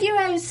 thank you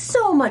guys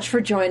so much for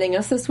joining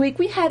us this week.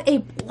 We had a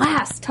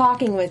blast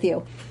talking with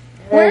you.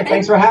 Hey,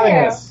 thanks for having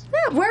us.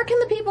 Yeah, where can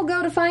the people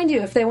go to find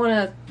you if they want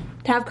to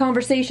have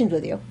conversations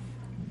with you?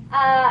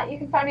 You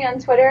can find me on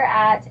Twitter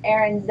at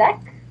Arryn Zech.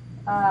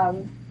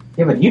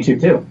 You have a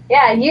YouTube too.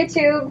 Yeah,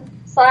 YouTube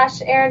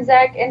 /Arryn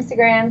Zech,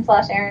 Instagram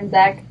 /Arryn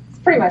Zech. It's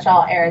pretty much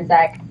all Arryn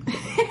Zech.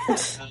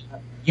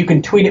 You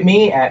can tweet at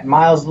me at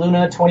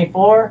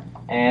MilesLuna24,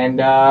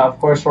 and of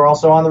course we're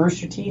also on the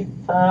Rooster Teeth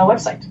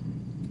website.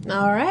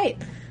 All right.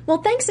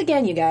 Well, thanks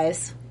again, you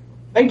guys.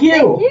 Thank you.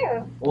 Thank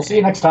you. We'll see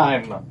you next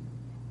time.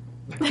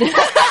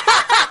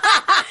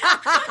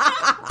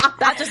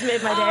 That just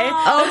made my day.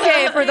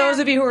 Okay, for those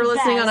of you who are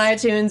listening on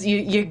iTunes,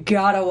 you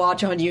gotta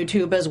watch on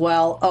YouTube as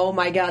well. Oh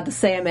my god, the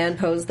Sandman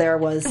pose there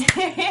was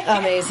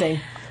amazing.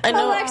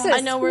 Alexis,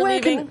 I know we're where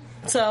leaving. can-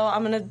 So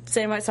I'm gonna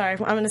say my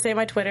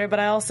Twitter, but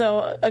I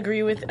also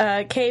agree with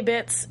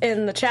K-Bits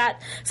in the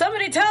chat.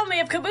 Somebody tell me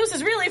if Caboose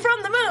is really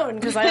from the moon,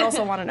 because I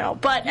also want to know.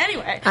 But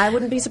anyway, I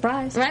wouldn't be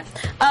surprised. right?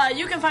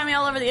 You can find me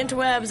all over the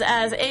interwebs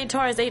as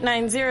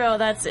ATorres890.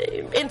 That's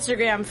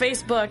Instagram,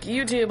 Facebook,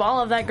 YouTube,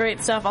 all of that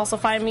great stuff. Also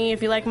find me,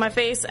 if you like my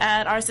face,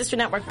 at our sister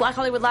network,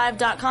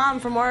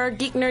 BlackHollywoodLive.com, for more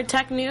geek nerd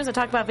tech news. I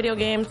talk about video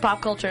games,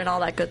 pop culture, and all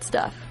that good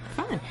stuff.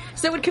 Fun.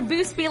 So would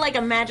Caboose be like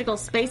a magical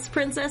space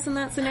princess in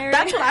that scenario?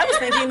 That's what I was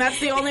thinking. That's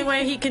the only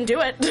way he can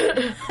do it.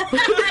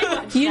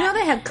 You know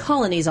they have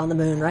colonies on the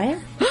moon, right?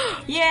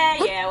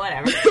 Yeah,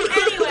 whatever.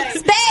 Anyway.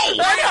 Space!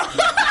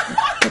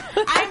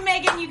 I'm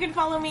Megan. You can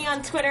follow me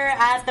on Twitter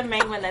at the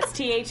Menguin. That's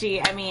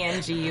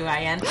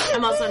TheMenguin.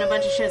 I'm also on a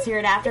bunch of shows here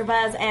at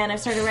AfterBuzz, and I've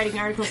started writing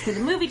articles for the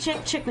Movie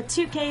Chick with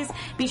 2 Ks.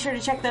 Be sure to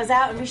check those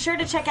out, and be sure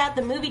to check out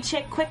the Movie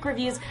Chick quick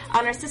reviews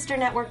on our sister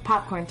network,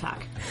 Popcorn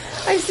Talk.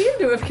 I seem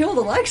to have killed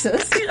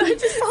Alexis. I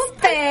just saw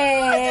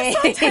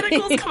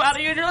tentacles come out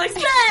of you, and you're like,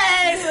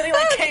 space! And he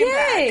came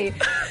back.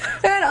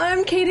 Okay. And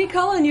I'm Katie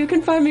Cullen. You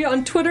can find me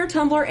on Twitter,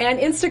 Tumblr, and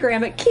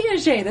Instagram at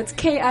Kiaxet. That's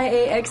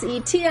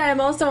Kiaxet. I am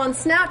also on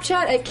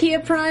Snapchat at Kia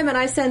Prime, and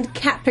I send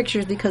cat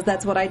pictures because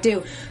that's what I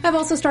do. I've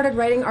also started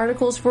writing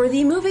articles for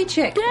the Movie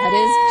Chick. Yay! That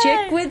is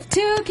Chick with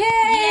 2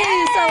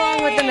 Ks,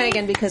 along with the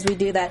Megan, because we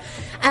do that.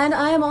 And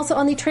I am also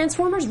on the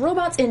Transformers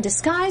Robots in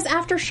Disguise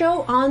after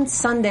show on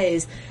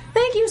Sundays.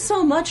 Thank you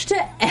so much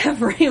to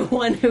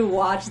everyone who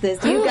watched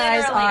this. You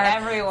guys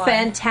are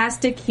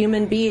fantastic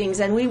human beings,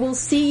 and we will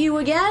see you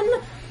again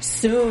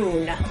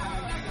soon.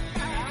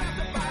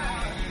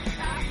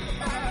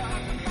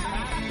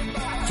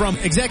 From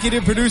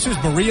executive producers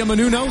Maria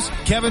Menounos,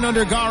 Kevin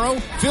Undergaro,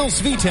 Phil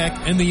Svitek,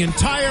 and the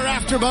entire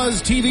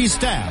AfterBuzz TV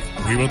staff,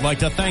 we would like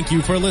to thank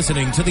you for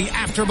listening to the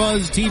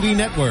AfterBuzz TV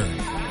network.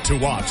 To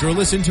watch or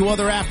listen to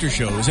other after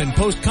shows and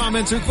post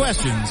comments or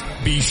questions,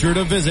 be sure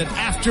to visit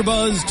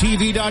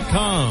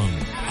AfterBuzzTV.com.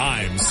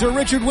 I'm Sir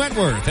Richard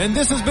Wentworth, and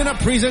this has been a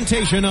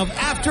presentation of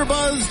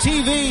AfterBuzz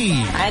TV.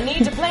 I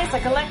need to place a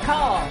collect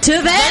call.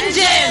 To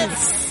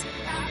vengeance!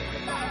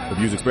 The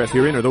views expressed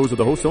herein are those of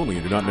the hosts only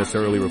and do not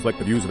necessarily reflect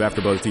the views of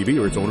AfterBuzz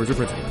TV or its owners or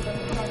principals.